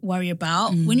to worry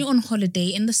about, when you're on holiday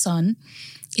in the sun,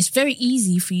 it's very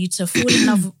easy for you to fall in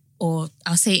love, or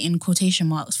I'll say it in quotation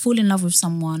marks, fall in love with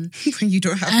someone. When you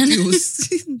don't have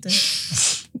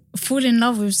bills. Fall in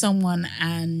love with someone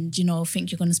and,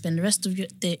 think you're going to spend the rest of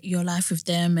your life with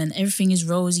them and everything is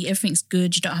rosy, everything's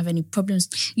good, you don't have any problems.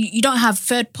 You don't have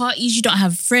third parties, you don't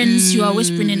have friends who are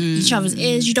whispering in each other's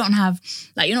ears, you don't have,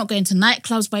 you're not going to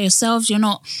nightclubs by yourselves, you're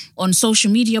not on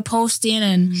social media posting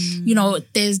and,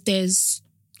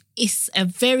 it's a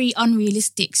very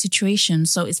unrealistic situation.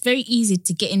 So it's very easy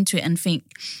to get into it and think,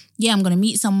 yeah, I'm going to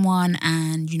meet someone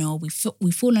and,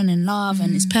 we've fallen in love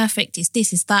and it's perfect, it's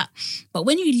this, it's that. But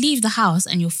when you leave the house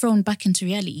and you're thrown back into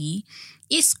reality,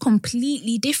 it's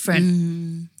completely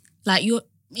different. Like you're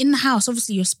in the house,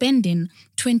 obviously you're spending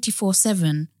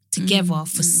 24/7 together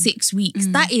for 6 weeks.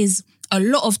 That is a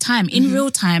lot of time. In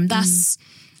real time, that's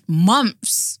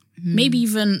months, maybe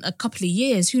even a couple of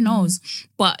years, who knows?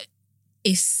 But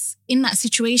it's in that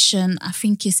situation, I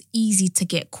think it's easy to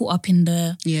get caught up in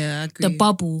the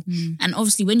bubble. And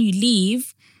obviously when you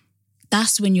leave,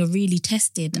 that's when you're really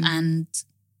tested. And,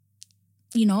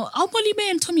 you know, are Molly May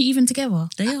and Tommy even together?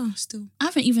 They are still. I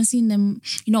haven't even seen them.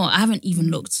 You know, I haven't even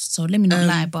looked, so let me not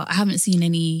lie, but I haven't seen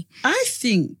any. I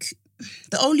think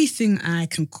the only thing I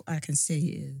can say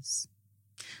is,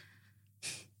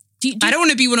 I don't want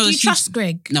to be one of those. Do you trust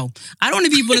Greg? No, I don't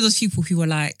want to be one of those people who are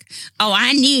like, oh,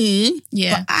 I knew.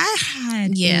 Yeah, but I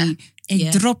had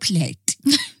a droplet,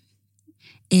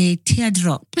 a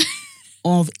teardrop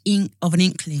of an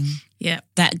inkling. Yeah,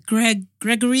 that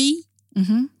Gregory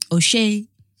O'Shea.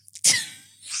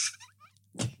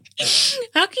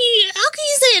 How can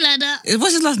you say it like that?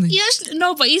 What's his last name? Yes,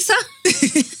 no, but you sound.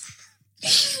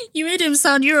 You made him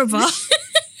sound Yoruba.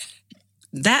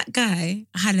 That guy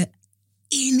had an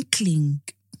inkling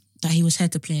that he was here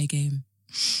to play a game.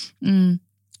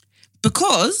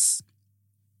 Because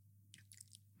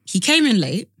he came in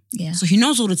late. Yeah. So he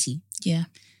knows all the tea. Yeah.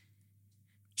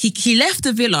 He left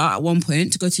the villa at one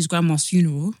point to go to his grandma's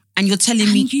funeral. And you're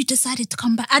telling me... you decided to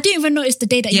come back. I didn't even notice the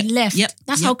day that you left.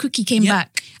 That's how quick he came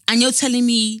back. And you're telling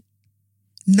me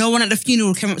no one at the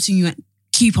funeral came up to you and went,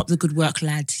 keep up the good work,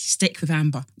 lad. Stick with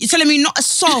Amber. You're telling me not a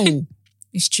soul.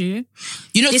 It's true.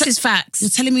 You know, this is facts. You're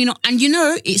telling me not... And you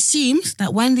know, it seems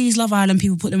that when these Love Island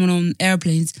people put them on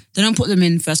airplanes, they don't put them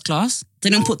in first class. They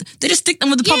just stick them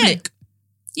with the public.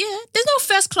 Yeah. There's no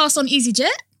first class on EasyJet.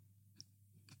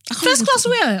 First class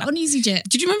where? On EasyJet.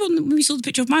 Did you remember when we saw the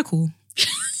picture of Michael?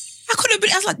 I couldn't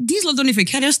believe. I was like, these lot don't even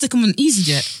care. They'll stick them on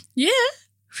EasyJet. Yeah.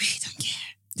 Really don't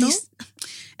care.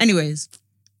 Anyways,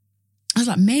 I was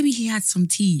like, maybe he had some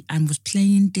tea and was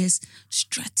playing this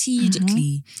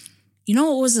strategically. You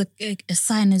know what was a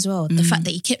sign as well? The fact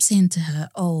that he kept saying to her,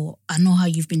 oh, I know how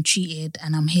you've been treated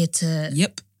and I'm here to...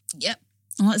 Yep.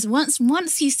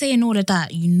 Once he's saying all of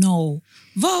that, you know.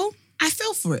 Well, I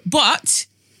fell for it. But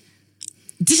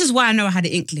this is why I know I had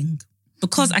an inkling.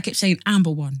 Because I kept saying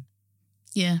Amber won.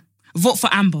 Yeah. Vote for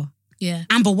Amber. Yeah.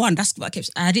 Amber won. That's what I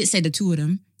kept... I didn't say the two of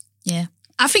them. Yeah.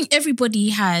 I think everybody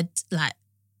had like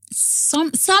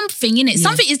something in it. Yeah.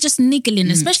 Something is just niggling,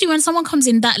 especially when someone comes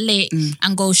in that late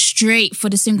and goes straight for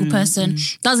the single person.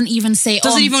 Doesn't even say...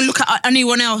 Doesn't even look at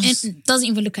anyone else. Doesn't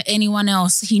even look at anyone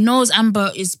else. He knows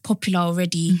Amber is popular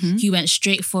already. He went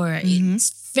straight for it.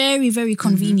 It's very, very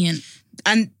convenient.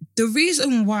 And the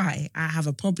reason why I have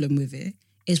a problem with it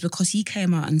is because he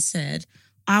came out and said,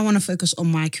 I want to focus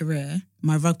on my career,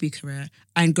 my rugby career,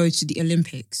 and go to the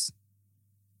Olympics.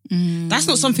 That's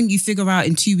not something you figure out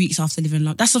in 2 weeks after living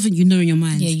life. That's something you know in your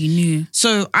mind. Yeah, you knew.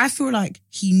 So I feel like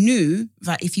he knew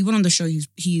that if he went on the show,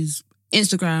 his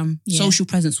Instagram, social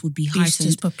presence would be heightened.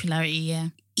 His popularity, yeah.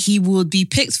 He would be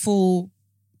picked for,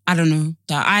 I don't know,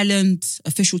 the island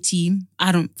official team.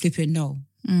 I don't flipping know.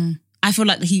 I feel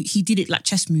like he did it like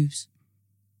chess moves,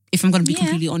 if I'm going to be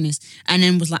completely honest. And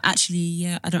then was like, actually,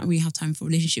 I don't really have time for a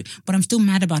relationship, but I'm still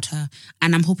mad about her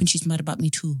and I'm hoping she's mad about me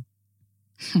too.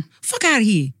 Fuck out of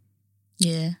here.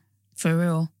 Yeah, for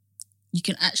real. You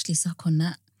can actually suck on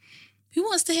that. Who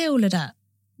wants to hear all of that?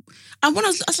 And when I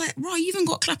was like, right, you even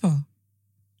got clapper.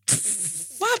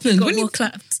 What happened? Got more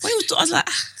clapped. I was like,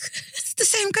 it's the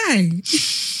same guy.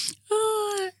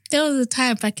 There was a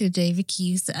time back in the day, Vicky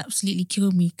used to absolutely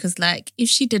kill me because, like, if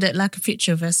she didn't like a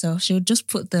picture of herself, she would just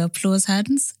put the applause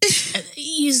hands. And it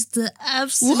used to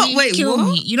absolutely kill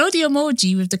me. You know the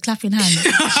emoji with the clapping hands?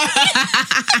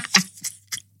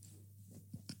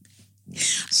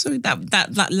 Sorry,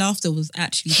 that laughter was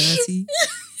actually dirty.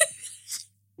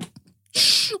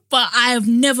 But I have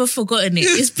never forgotten it.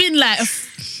 It's been like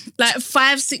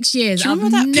 5-6 years.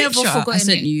 I've never forgotten I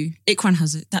sent it. you. Ikwan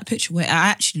has it. That picture where I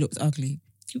actually looked ugly.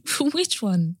 Which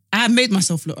one? I made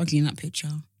myself look ugly in that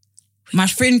picture. My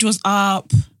fringe was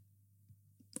up.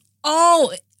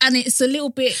 Oh, and it's a little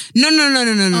bit... No.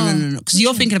 Because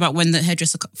you're thinking about when the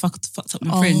hairdresser fucked up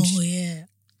my fringe. Oh, yeah.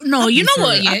 No, you know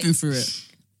what? I've been through it.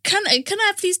 Can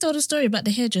I please tell the story about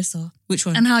the hairdresser? Which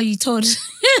one? And how you told...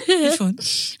 Which one?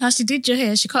 How she did your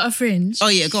hair. She cut her fringe. Oh,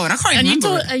 yeah, go on. I can't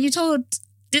remember. And you told...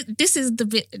 This is the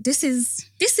bit... This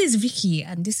is Vicky,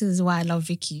 and this is why I love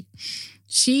Vicky.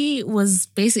 She was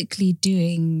basically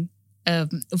doing a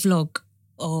vlog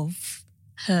of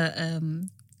her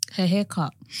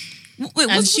haircut. Wait,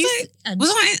 was it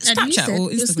Snapchat or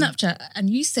Instagram? It was Snapchat. And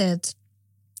you said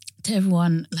to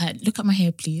everyone, like, look at my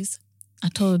hair, please. I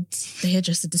told the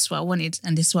hairdresser this is what I wanted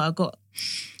and this is what I got.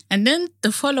 And then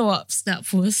the follow-up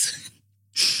snap was,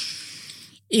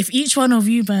 if each one of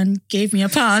you, man, gave me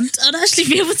 £1, I'd actually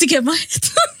be able to get my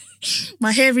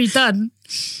my hair redone.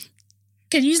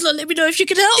 Can you let me know if you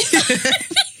can help?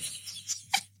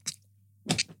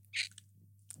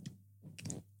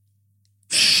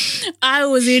 I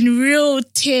was in real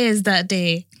tears that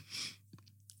day.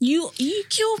 You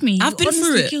killed me. I've been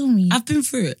through it. Killed me. I've been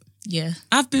through it. Yeah.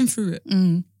 I've been through it.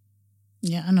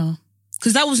 Yeah, I know.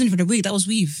 Because that wasn't even a wig, that was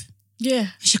weave. Yeah.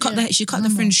 She cut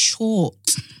the fringe short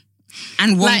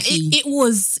and wonky. Like it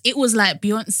was like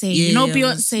Beyonce. Yeah, you know yeah,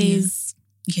 Beyonce's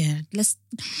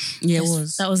it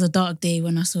was. That was a dark day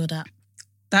when I saw that.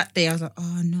 That day I was like,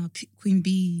 oh no, Queen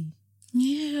Bee.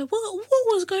 Yeah. What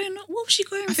was going on? What was she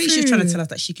going through? I think she was trying to tell us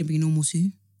that she can be normal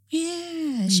too.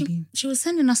 Yeah. Maybe. She was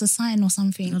sending us a sign or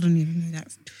something. I don't even know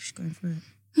that she's going through it.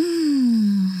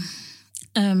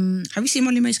 Have you seen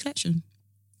Molly Mae's collection?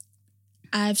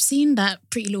 I've seen that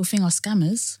Pretty Little Thing are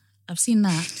scammers. I've seen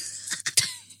that.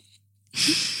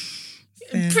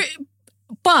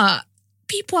 But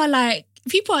people are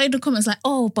in the comments like,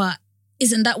 oh, but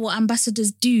isn't that what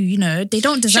ambassadors do? You know, they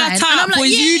don't design. Shut up.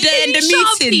 Was you there in the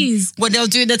meeting please. when they'll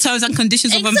do the terms and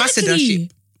conditions of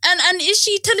ambassadorship? And is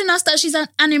she telling us that she's an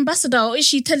ambassador, or is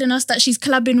she telling us that she's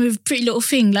collabing with Pretty Little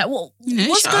Thing? Like,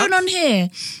 what's going on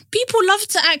here? People love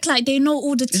to act like they know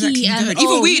all the tea. Exactly, and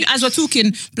even we, as we're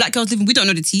talking, Black Girls Living, we don't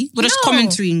know the tea. We're just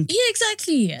commenting. Yeah,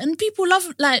 exactly. And people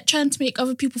love like trying to make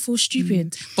other people feel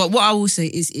stupid. But what I will say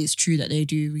is it's true that they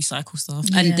do recycle stuff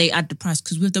and they add the price.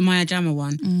 Because with the Maya Jama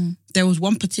one, there was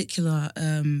one particular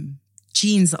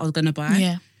jeans that I was going to buy.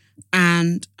 Yeah.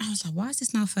 And I was like, why is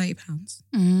this now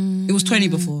 £30? It was 20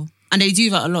 before. And they do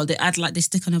that a lot. They add they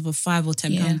stick another £5 or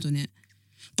 £10 on it.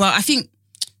 But I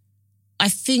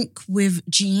think with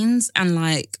jeans and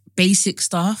like basic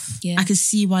stuff, I can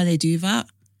see why they do that.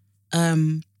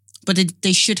 But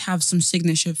they should have some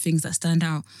signature things that stand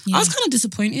out. Yeah. I was kind of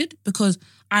disappointed because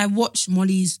I watched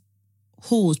Molly's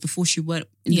hauls before she went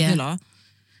in the villa.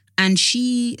 And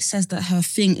she says that her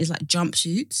thing is like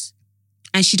jumpsuits.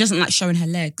 And she doesn't like showing her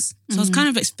legs. So I was kind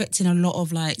of expecting a lot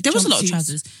of like... There was a lot of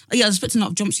trousers. Oh, yeah, I was expecting a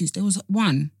lot of jumpsuits. There was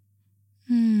one.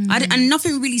 And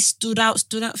nothing really stood out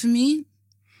for me.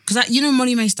 Because,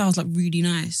 Molly Mae style is like really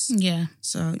nice. Yeah.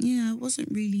 So, yeah, it wasn't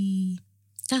really...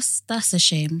 That's a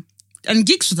shame. And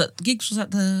Giggs was at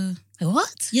the...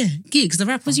 What? Yeah, Giggs, the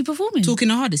rapper. Was he performing? Talking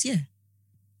the hardest, yeah.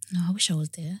 No, I wish I was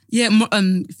there. Yeah,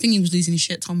 Thingy was losing his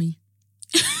shit, Tommy.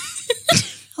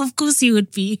 Of course he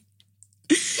would be.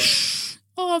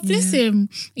 Oh, bless him.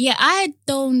 Yeah, I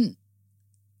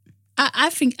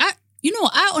think, I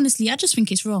honestly just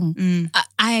think it's wrong.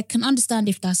 I can understand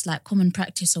if that's like common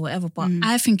practice or whatever, but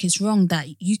I think it's wrong that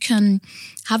you can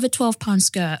have a £12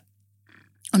 skirt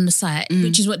on the site,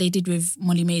 which is what they did with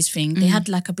Molly Mae's thing. They had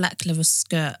like a black leather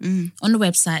skirt on the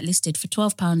website listed for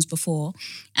 £12 before.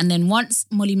 And then once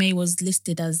Molly Mae was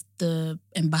listed as the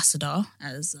ambassador,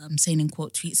 as I'm saying in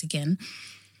quote tweets again,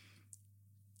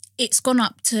 it's gone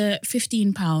up to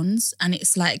 £15 and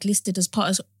it's like listed as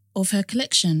part of her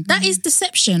collection. That is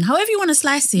deception. However you want to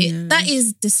slice it, that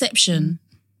is deception.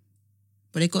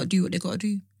 But they got to do what they got to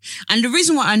do. And the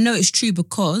reason why I know it's true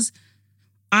because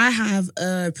I have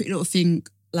a Pretty Little Thing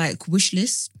like wish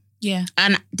list. Yeah.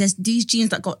 And there's these jeans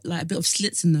that got like a bit of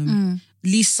slits in them.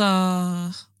 Lisa,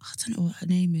 I don't know what her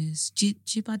name is.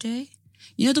 Jibade?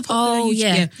 You know the popular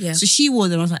YouTube? Yeah. So she wore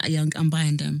them. I was like, yeah, I'm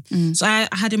buying them. So I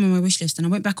had them on my wish list and I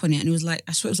went back on it and it was like,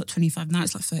 I swear it was like 25. Now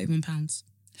it's like £31.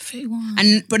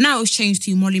 31. But now it's changed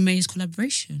to Molly Mae's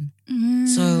collaboration.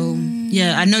 So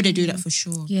yeah, I know they do that for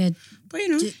sure. Yeah. But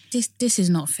this is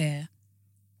not fair.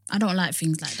 I don't like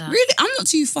things like that. Really? I'm not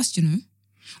too fussed,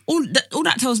 All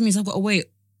that tells me is I've got to wait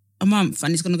a month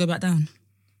and it's going to go back down.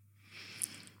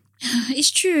 It's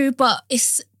true, but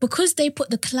it's because they put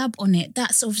the collab on it.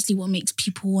 That's obviously what makes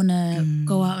people want to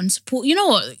go out and support. You know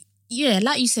what? Yeah,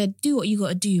 like you said, do what you got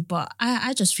to do, but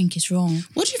I just think it's wrong.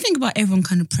 What do you think about everyone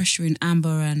kind of pressuring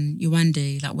Amber and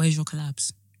Yewande? Like, where's your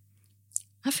collabs?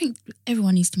 I think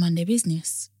everyone needs to mind their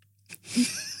business.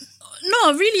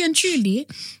 No, really and truly.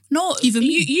 No, even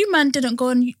you man didn't go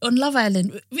on Love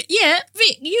Island. Yeah,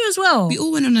 Vic, you as well. We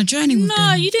all went on a journey with them.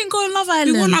 No, you didn't go on Love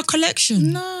Island. We want our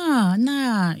collection. Nah.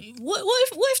 What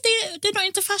if they're not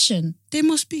into fashion? They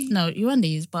must be. No,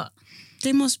 Yewande is, but...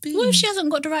 They must be. What if she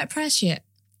hasn't got the right price yet?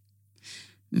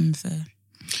 Fair.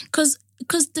 Because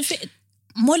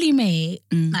Molly Mae,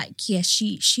 like, yeah,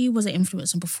 she was an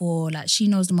influencer before. Like, she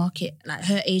knows the market. Like,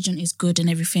 her agent is good and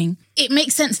everything. It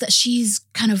makes sense that she's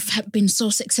kind of been so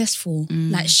successful.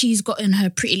 Like, she's gotten her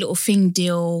Pretty Little Thing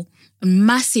deal, a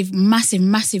massive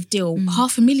deal,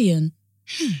 $500,000.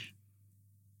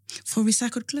 For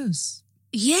recycled clothes.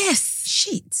 Yes.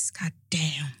 Shit. God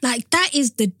damn. Like, that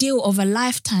is the deal of a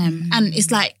lifetime. And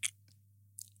it's like,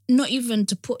 not even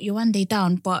to put Yewande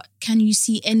down, but can you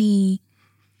see any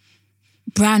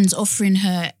brands offering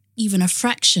her even a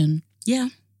fraction? Yeah.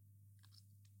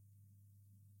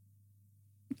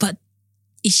 But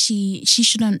she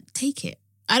shouldn't take it.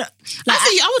 I don't like.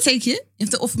 I would take it if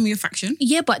they offer me a fraction.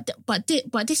 Yeah, but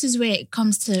this is where it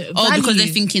comes to value. Because they're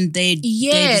thinking they're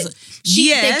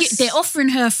offering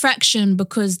her a fraction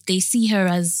because they see her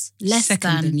as less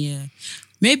than. Yeah.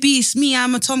 Maybe it's me.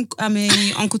 I'm a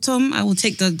Uncle Tom. I will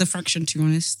take the fraction, to be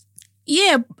honest.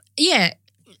 Yeah.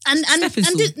 And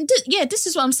this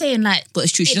is what I'm saying. Like, but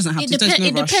it's true. She doesn't have to.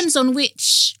 It depends on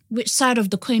which side of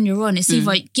the coin you're on. It's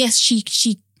either yes,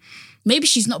 she maybe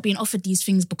she's not being offered these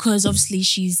things because obviously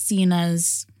she's seen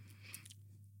as,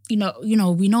 you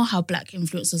know, we know how black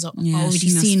influencers are already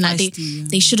seen. Like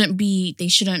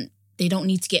they don't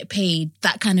need to get paid,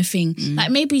 that kind of thing.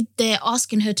 Like maybe they're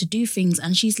asking her to do things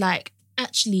and she's like,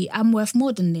 actually, I'm worth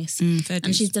more than this.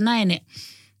 And she's denying it.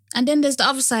 And then there's the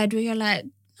other side where you're like,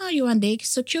 oh, Yewande,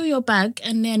 secure your bag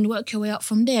and then work your way up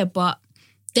from there. But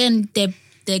then there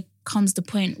comes the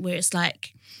point where it's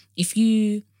like, if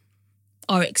you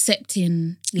are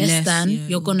accepting less than,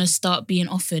 you're gonna start being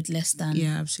offered less than.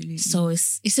 Yeah, absolutely. So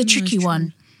it's a tricky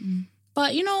one.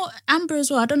 But Amber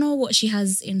as well, I don't know what she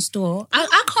has in store.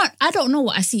 I don't know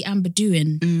what I see Amber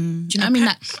doing. Do you know what I mean?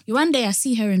 Like, one day I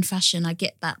see her in fashion, I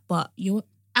get that. But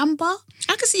Amber?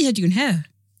 I can see her doing hair.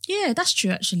 Yeah, that's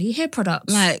true actually. Hair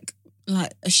products. Like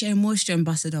a Shea Moisture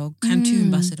ambassador, Cantu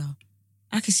ambassador.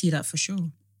 I can see that for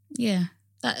sure. Yeah,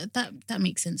 that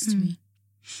makes sense to me.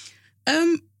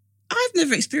 I've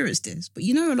never experienced this, but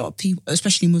a lot of people,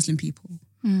 especially Muslim people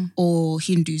or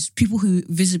Hindus, people who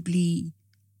visibly,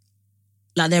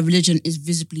 like their religion is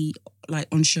visibly like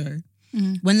on show.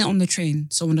 When they're on the train,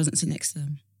 someone doesn't sit next to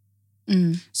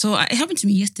them. So it happened to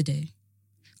me yesterday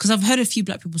because I've heard a few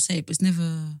black people say it, but it's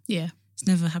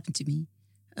never happened to me.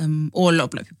 Or a lot of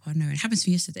black people I know. It happened to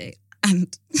me yesterday,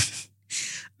 and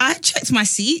I checked my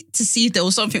seat to see if there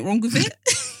was something wrong with it.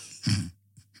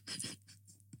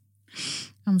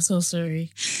 I'm so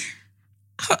sorry.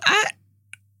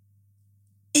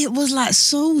 It was like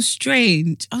so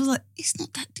strange. I was like, it's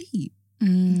not that deep.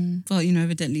 But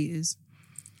evidently it is.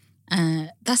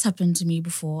 That's happened to me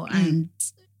before, and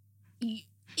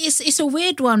it's a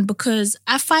weird one because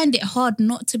I find it hard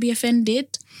not to be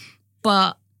offended,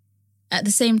 but at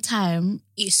the same time,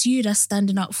 it's you that's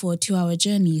standing up for a 2-hour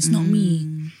journey. It's not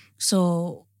me.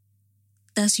 So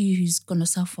that's you who's gonna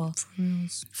suffer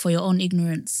for your own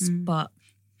ignorance. But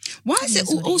why is it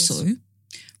also?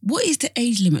 What is the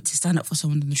age limit to stand up for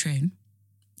someone on the train?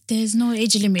 There's no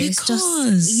age limit.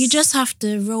 It's you just have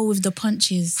to roll with the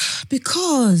punches.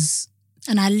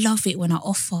 And I love it when I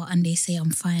offer and they say I'm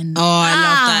fine. Oh, I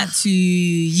love that too.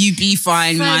 You be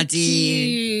fine, my dear.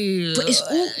 You. But it's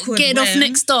awkward. Get off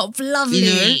next stop.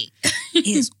 Lovely.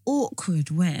 It's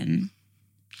awkward when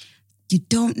you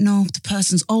don't know if the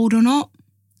person's old or not.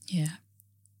 Yeah.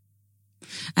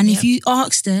 And if you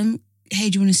ask them,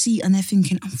 hey, do you want a seat? And they're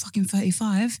thinking, I'm fucking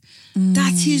 35.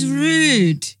 That is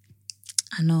rude.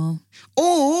 I know.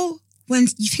 Or when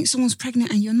you think someone's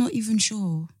pregnant and you're not even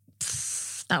sure.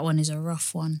 That one is a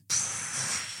rough one.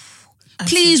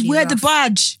 Please wear the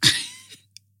badge.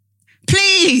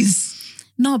 Please.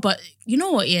 No, but you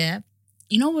know what, yeah?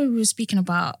 When we were speaking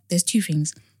about, there's two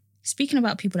things. Speaking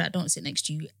about people that don't sit next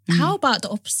to you, how about the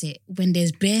opposite? When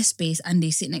there's bare space and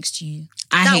they sit next to you.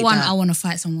 I hate that. I want to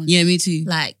fight someone. Yeah, me too.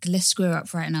 Like, let's square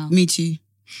up right now. Me too.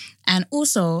 And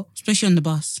also, especially on the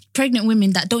bus, pregnant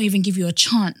women that don't even give you a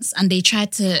chance and they try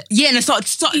to and they start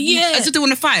as if they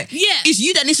want to fight. Yeah, it's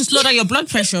you that needs to slow down your blood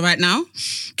pressure right now.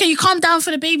 Can you calm down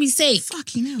for the baby's sake?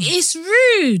 Fucking hell, it's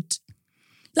rude.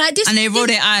 Like this, and they roll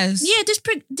their eyes. Yeah,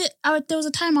 there was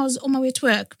a time I was on my way to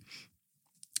work.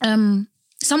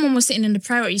 Someone was sitting in the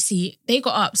priority seat. They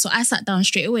got up, so I sat down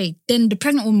straight away. Then the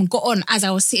pregnant woman got on as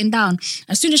I was sitting down.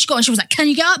 As soon as she got on, she was like, "Can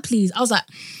you get up, please?" I was like,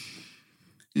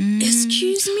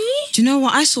 excuse me? Do you know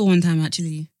what I saw one time,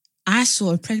 actually? I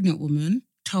saw a pregnant woman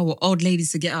tell old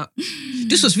ladies to get up.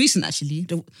 This was recent, actually.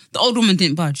 The old woman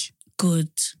didn't budge. Good.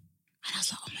 And I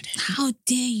was like, oh my days. How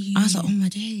dare you? I was like, oh my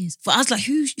days. But I was like,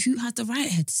 who has the right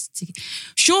head to get...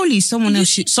 Surely someone else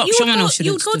should have stood up.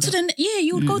 You would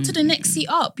go to the next seat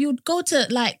up. You would go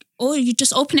to or you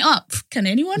just open it up. Can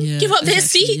anyone give up their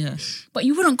seat? Yeah. But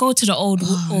you wouldn't go to the old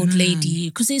lady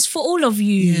because it's for all of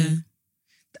you. Yeah.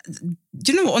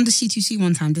 Do you know what? On the C2C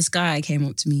one time, this guy came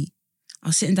up to me. I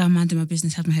was sitting down, minding my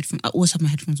business, had my headphones. I always have my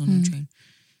headphones on the train.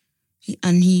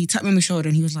 He tapped me on the shoulder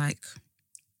and he was like,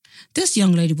 This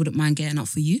young lady wouldn't mind getting up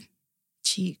for you.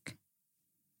 Cheek.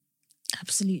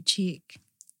 Absolute cheek.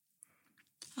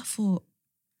 I thought...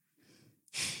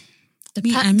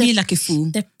 Me like a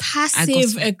fool. The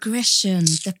passive aggression.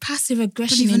 The passive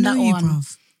aggression in that one.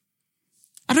 Bruv.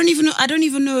 I don't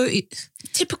even know it.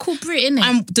 Typical Brit,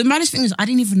 innit? The maddest thing is I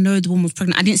didn't even know the woman was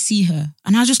pregnant. I didn't see her.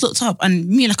 And I just looked up and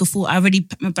me like a fool, I already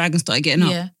packed my bag and started getting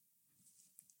up. Yeah.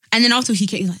 And then after he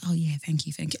came, he was like, oh yeah, thank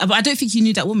you. But I don't think he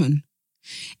knew that woman.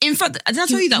 In fact, did I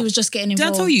tell you that? He was just getting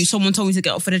involved. Did I tell you someone told me to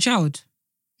get up for the child?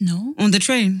 No. On the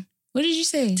train. What did you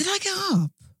say? Did I get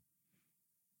up?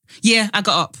 Yeah, I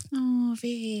got up. Oh,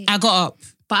 Vic. I got up.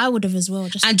 But I would have as well.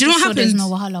 Just, and do you know what happened? There's no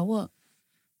wahala. What?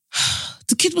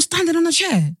 The kid was standing on a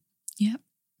chair. Yeah.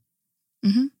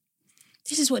 Mm-hmm.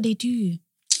 This is what they do.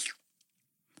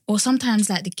 Or sometimes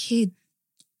like the kid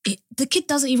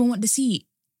doesn't even want the seat.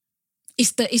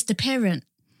 It's the parent.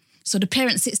 So the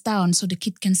parent sits down so the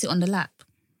kid can sit on the lap.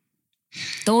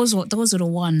 Those are the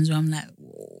ones where I'm like,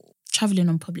 whoa, traveling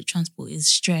on public transport is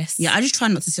stress. Yeah, I just try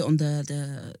not to sit on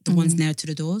the ones near to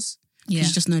the doors. Yeah.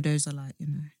 You just know those are like, you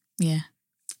know. Yeah.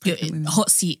 Hot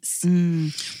seats.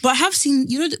 But I have seen,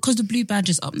 you know, because the blue badge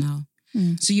is up now.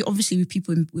 So you obviously with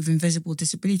people with invisible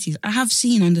disabilities, I have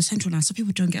seen on the Central Line, some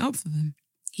people don't get up for them.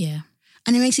 Yeah.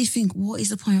 And it makes you think, what is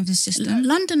the point of this system?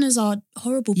 Londoners are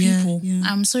horrible people. Yeah.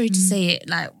 I'm sorry to say it.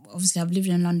 Like, obviously, I've lived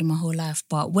in London my whole life,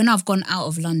 but when I've gone out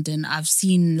of London, I've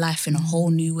seen life in a whole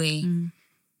new way.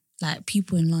 Like,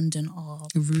 people in London are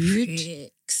rude.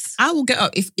 Pricks. I will get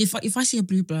up. If I see a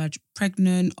blue badge,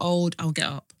 pregnant, old, I'll get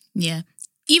up. Yeah.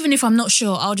 Even if I'm not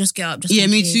sure, I'll just get up. Just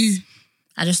in me case. too.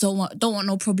 I just don't want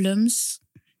no problems.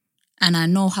 And I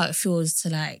know how it feels to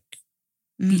like...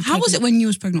 How was it when you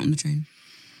was pregnant on the train?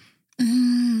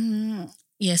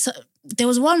 Yeah, so there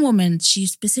was one woman, she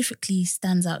specifically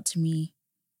stands out to me,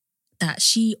 that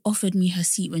she offered me her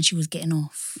seat when she was getting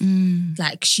off.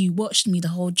 Like, she watched me the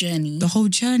whole journey. The whole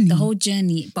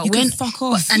journey? But you can fuck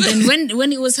off. And then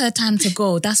when it was her time to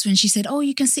go, that's when she said, oh,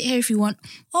 you can sit here if you want.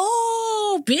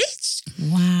 Oh, bitch.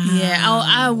 Wow. Yeah,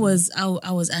 I was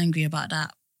angry about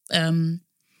that. And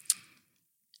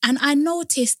I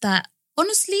noticed that,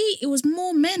 honestly, it was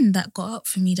more men that got up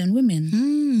for me than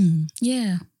women.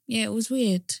 Yeah, it was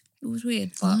weird.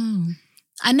 But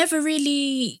I never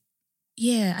really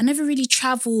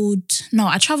travelled. No,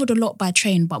 I travelled a lot by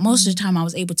train, but most of the time I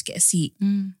was able to get a seat.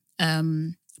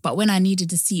 But when I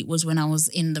needed a seat was when I was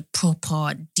in the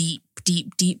proper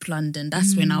deep London.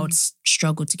 That's when I would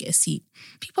struggle to get a seat.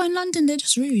 People in London, they're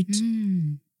just rude.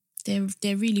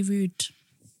 They're really rude.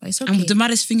 But it's okay. And the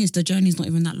maddest thing is the journey's not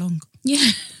even that long.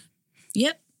 Yeah.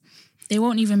 Yep. They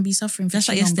won't even be suffering for That's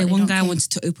too like long. yesterday, one guy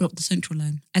wanted to open up the Central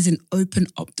Line. As in, open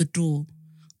up the door.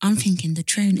 I'm thinking the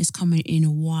train is coming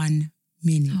in 1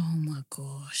 minute. Oh my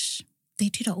gosh. They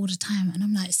do that all the time. And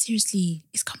I'm like, seriously,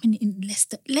 it's coming in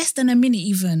less than a minute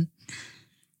even.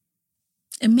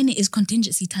 A minute is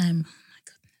contingency time. Oh my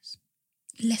goodness.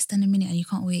 Less than a minute and you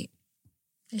can't wait.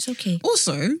 It's okay.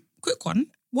 Also, quick one.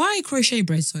 Why are crochet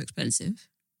braids so expensive?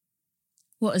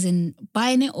 What, as in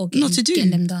buying it or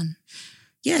getting them done?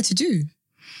 Yeah, to do.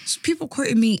 So people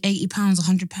quoting me £80,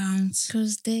 £100.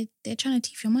 Because they're trying to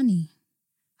thief your money.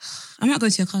 I might go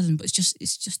to your cousin, but it's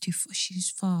just too far.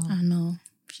 She's far. I know.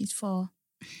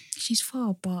 She's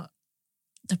far, but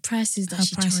the prices that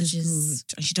she charges. Is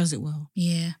good, and she does it well.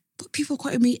 Yeah. But people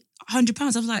quoted me £100. I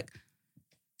was like,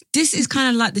 this is kind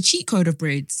of like the cheat code of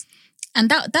braids. And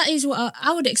that is what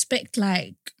I would expect,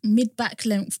 like mid-back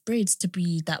length braids to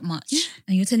be that much. Yeah.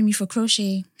 And you're telling me for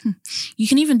crochet, you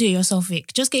can even do it yourself,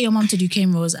 Vic. Just get your mum to do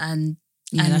cane rolls and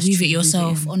weave it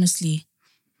yourself, honestly.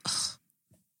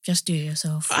 Just do it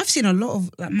yourself. I've seen a lot of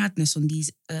like madness on these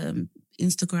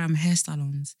Instagram hair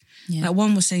salons. Yeah. Like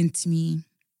one was saying to me,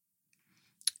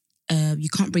 you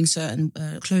can't bring certain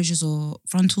closures or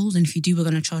frontals, and if you do, we're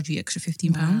going to charge you extra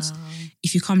 £15. Wow.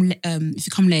 If you come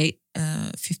late,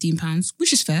 £15,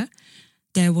 which is fair.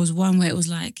 There was one where it was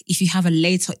like, if you have a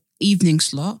later evening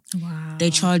slot, they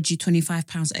charge you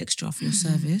 £25 extra for your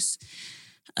service.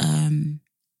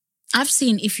 I've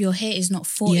seen if your hair is not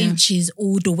 4 inches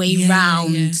all the way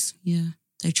round. Yeah,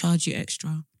 they charge you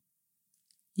extra.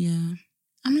 Yeah.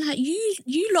 I'm like,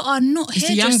 you lot are not It's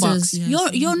the young bucks,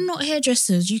 hairdressers. You're not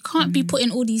hairdressers. You can't be putting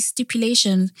all these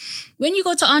stipulations. When you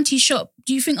go to Auntie's shop,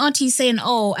 do you think Auntie's saying,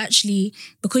 oh, actually,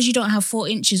 because you don't have 4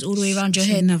 inches all the way around your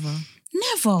head? Never.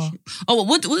 Oh,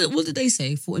 what did they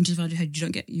say? 4 inches around your head,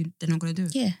 they're not going to do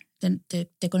it? Yeah, then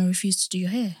they're going to refuse to do your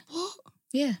hair. What?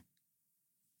 Yeah.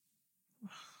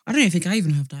 I don't even think I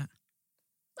even have that.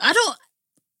 I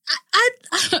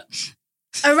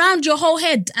around your whole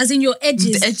head, as in your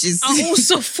edges. The edges are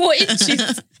also 4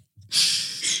 inches.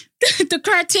 The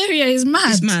criteria is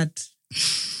mad. It's mad.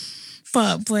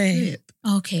 But boy, Flip.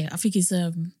 okay, I think it's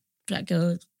Black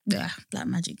Girl, Black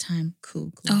Magic time.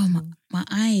 Cool. Oh my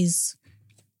eyes.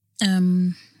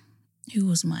 Who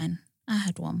was mine? I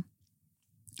had one,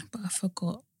 but I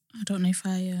forgot. I don't know if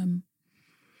I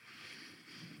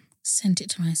sent it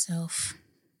to myself.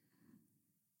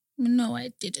 No,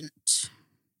 I didn't.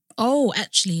 Oh,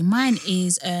 actually, mine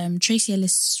is Tracy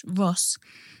Ellis Ross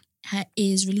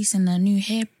is releasing a new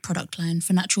hair product line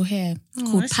for natural hair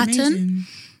called Pattern. Amazing.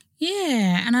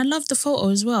 Yeah, and I love the photo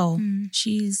as well.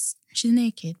 She's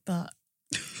naked, but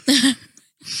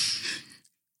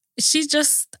she's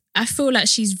just, I feel like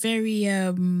she's very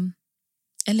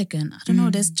elegant. I don't know,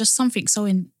 there's just something so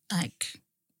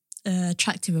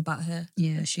attractive about her.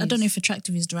 Yeah, I don't know if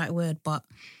attractive is the right word, but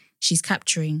she's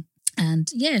capturing.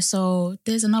 And yeah, so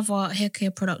there's another hair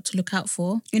care product to look out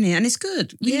for. And it's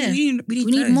good. We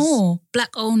need more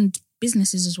Black-owned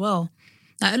businesses as well.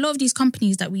 Like a lot of these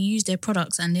companies that we use their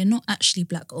products and they're not actually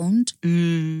Black-owned.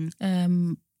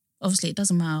 Obviously, it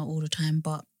doesn't matter all the time,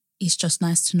 but it's just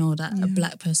nice to know that a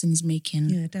Black person is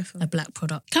making a Black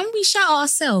product. Can we shout out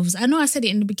ourselves? I know I said it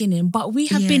in the beginning, but we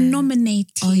have been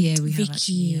nominated. Oh yeah, we have Vicky.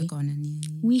 actually. Yeah, gone and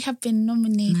We have been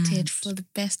nominated for the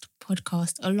best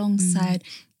podcast alongside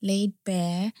Laid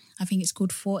Bear. I think it's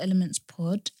called 4 Elements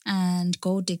Pod and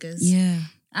Gold Diggers. Yeah.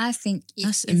 I think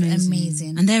it's amazing.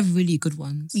 amazing. And they're really good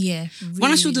ones. Yeah. Really,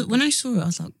 when I saw it, I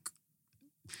was like,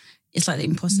 it's like the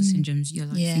imposter syndromes. You're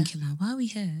like thinking like, why are we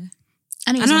here?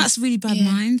 And I know that's really bad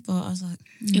mind, but I was like,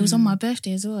 it was on my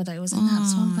birthday as well that it was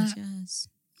announced. So I was like, Jazz.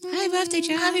 Happy birthday,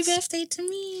 Jazz. Happy birthday to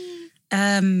me.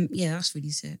 Yeah, that's really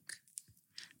sick.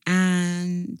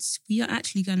 And we are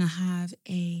actually gonna have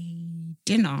a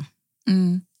dinner.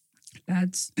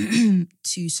 Lads,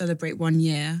 to celebrate 1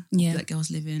 year of Black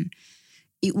Girls Living.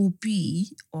 It will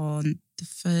be on the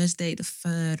Thursday, the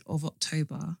 3rd of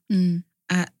October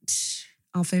at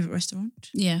our favourite restaurant.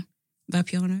 Yeah.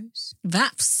 Vapiano's.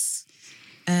 Vaps.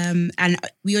 And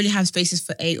we only have spaces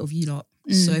for 8 of you lot.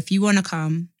 So if you want to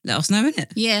come, let us know,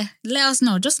 innit? Yeah, let us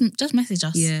know. Just message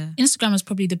us. Yeah. Instagram is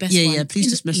probably the best one. Yeah, please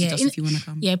just message us if you want to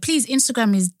come. Yeah, please,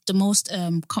 Instagram is the most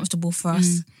comfortable for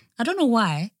us. I don't know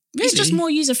why. Really? It's just more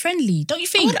user-friendly, don't you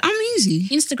think? Oh, I'm easy.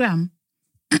 Instagram.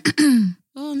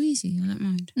 Oh, I'm easy. I don't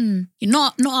mind.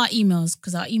 Not our emails,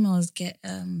 because our emails get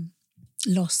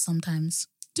lost sometimes.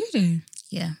 Do they?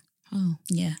 Yeah. Oh.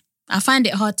 Yeah. I find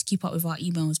it hard to keep up with our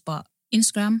emails, but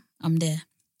Instagram, I'm there.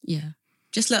 Yeah.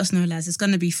 Just let us know, lads. It's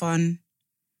going to be fun.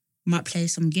 Might play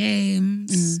some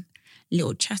games,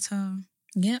 little chatter.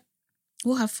 Yep.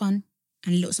 We'll have fun.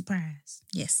 And a little surprise.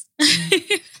 Yes.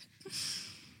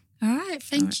 All right.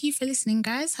 Thank you for listening,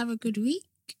 guys. Have a good week.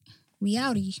 We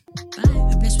outie. Bye.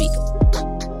 Have a blessed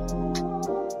week.